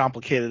mode, and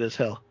complicated as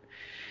hell.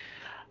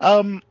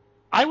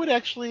 I would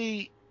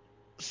actually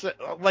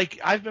like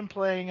I've been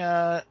playing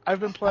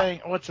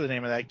what's the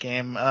name of that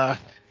game?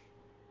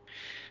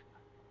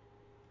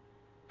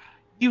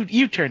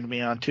 You turned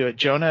me on to it,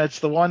 Jonah. It's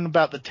the one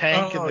about the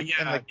tank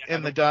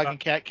and the dog and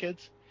cat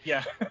kids.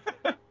 Yeah.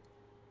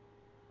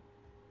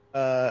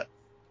 God.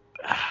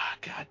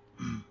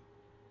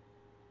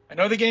 I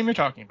know the game you're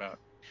talking about.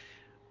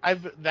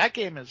 That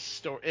game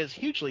is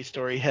hugely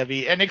story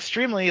heavy and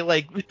extremely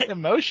like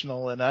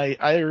emotional, and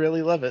I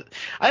really love it.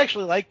 I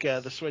actually like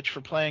the Switch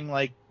for playing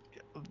like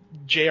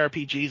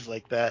JRPGs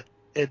like that.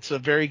 It's a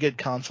very good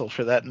console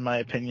for that, in my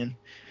opinion.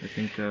 I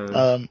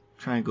think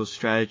Triangle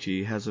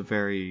Strategy has a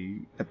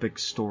very epic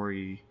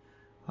story,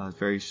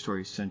 very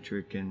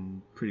story-centric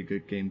and pretty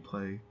good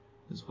gameplay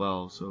as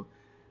well. So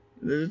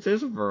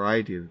there's a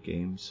variety of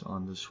games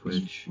on the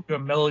Switch.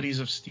 Melodies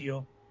of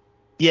Steel.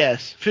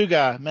 Yes,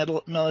 Fuga,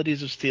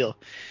 Melodies of Steel.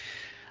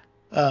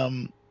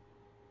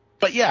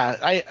 But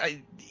yeah,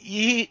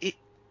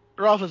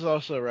 Ralph is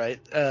also right.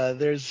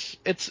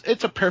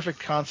 It's a perfect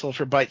console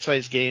for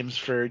bite-sized games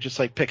for just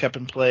like pick up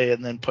and play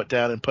and then put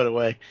down and put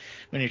away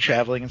when you're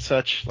traveling and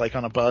such, like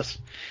on a bus.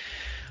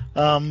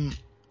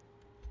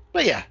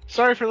 But yeah,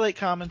 sorry for late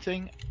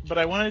commenting, but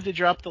I wanted to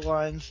drop the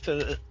lines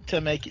to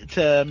make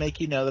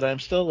you know that I'm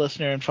still a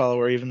listener and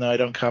follower, even though I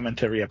don't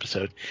comment every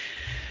episode.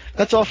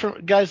 That's all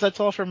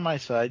from my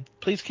side.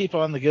 Please keep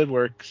on the good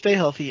work, stay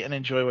healthy, and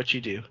enjoy what you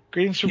do.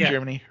 Greetings from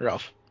Germany,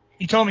 Ralph.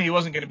 He told me he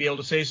wasn't going to be able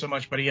to say so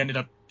much, but he ended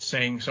up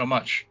saying so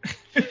much.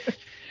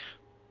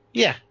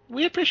 Yeah,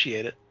 we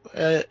appreciate it.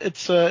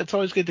 It's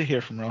always good to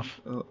hear from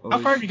Ralph. How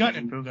far have you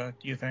gotten in Fuga,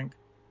 do you think?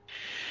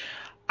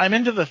 I'm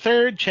into the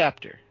 3rd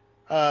chapter.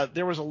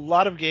 There was a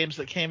lot of games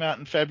that came out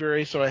in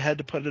February, so I had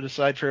to put it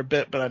aside for a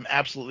bit, but I'm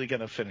absolutely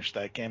going to finish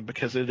that game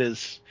because it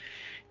is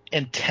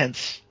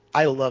intense.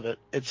 I love it.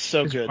 It's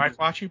so good. Does your wife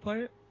watch you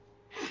play it?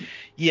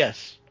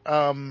 Yes.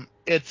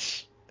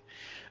 It's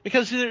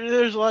because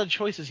there's a lot of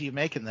choices you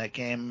make in that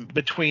game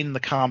between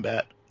the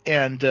combat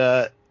and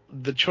the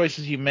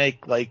choices you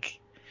make. Like,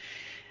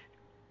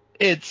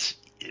 it's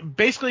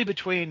basically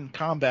between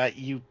combat,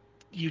 you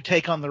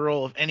take on the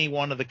role of any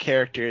one of the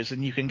characters,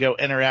 and you can go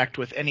interact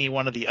with any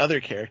one of the other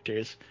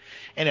characters,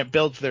 and it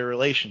builds their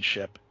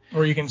relationship.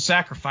 Or you can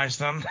sacrifice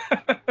them.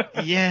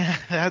 Yeah,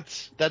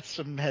 that's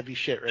some heavy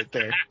shit right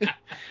there.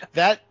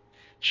 That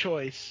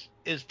choice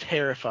is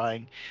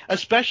terrifying,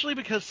 especially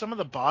because some of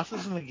the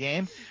bosses in the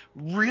game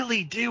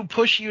really do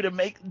push you to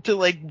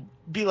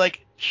be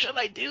like, should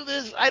I do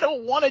this? I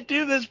don't want to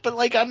do this, but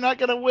like I'm not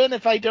gonna win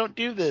if I don't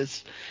do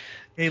this.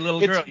 Hey, little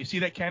girl, you see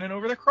that cannon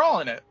over there?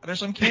 Crawl in it. There's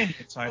some candy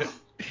inside it.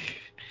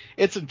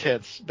 It's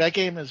intense. That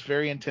game is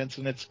very intense,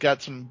 and it's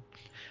got some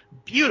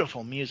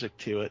beautiful music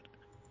to it.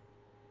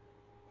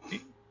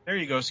 There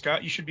you go,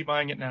 Scott. You should be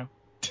buying it now.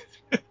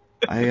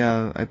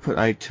 I put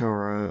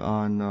Itora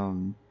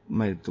on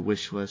the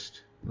wish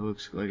list. It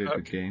looks like a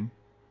good game.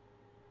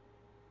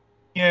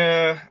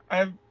 Yeah,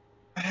 I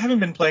haven't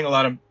been playing a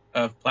lot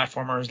of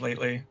platformers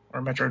lately,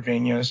 or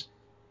Metroidvanias.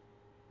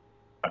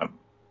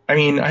 I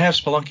mean, I have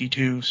Spelunky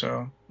too,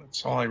 so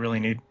that's all I really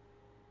need.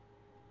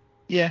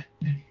 Yeah.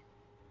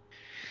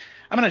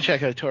 I'm going to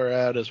check Itora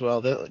out as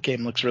well. The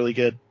game looks really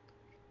good.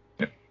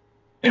 Yep.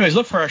 Anyways,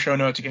 look for our show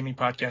notes at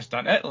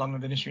gamingpodcast.net, along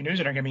with industry news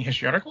and our gaming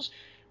history articles.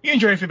 If you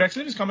enjoy your feedback,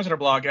 leave us comments on our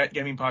blog at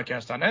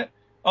gamingpodcast.net.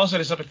 Also,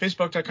 hit us up at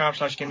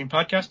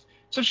facebook.com/gamingpodcast.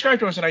 Subscribe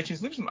to us on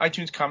iTunes. Leave some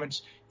iTunes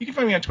comments. You can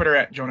find me on Twitter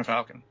at Jonah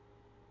Falcon.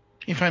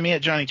 You can find me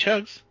at Johnny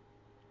Chugs.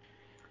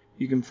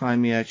 You can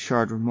find me at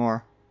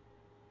Shardramore.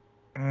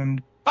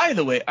 And by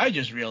the way, I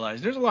just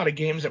realized there's a lot of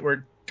games that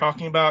we're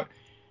talking about,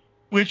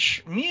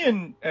 which me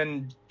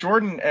and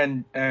Jordan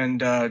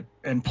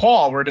and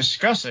Paul were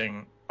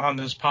discussing on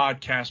this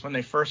podcast when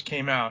they first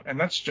came out, and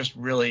that's just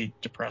really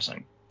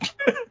depressing.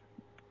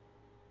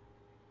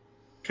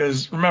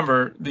 Because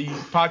remember, the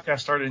podcast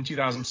started in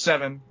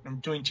 2007. I'm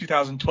doing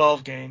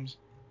 2012 games.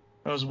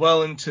 I was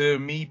well into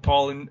me,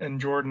 Paul,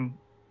 and Jordan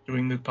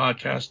doing the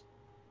podcast.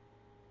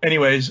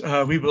 Anyways,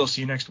 we will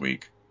see you next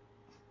week.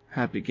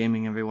 Happy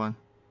gaming, everyone.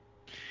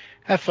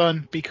 Have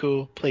fun. Be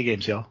cool. Play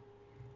games, y'all.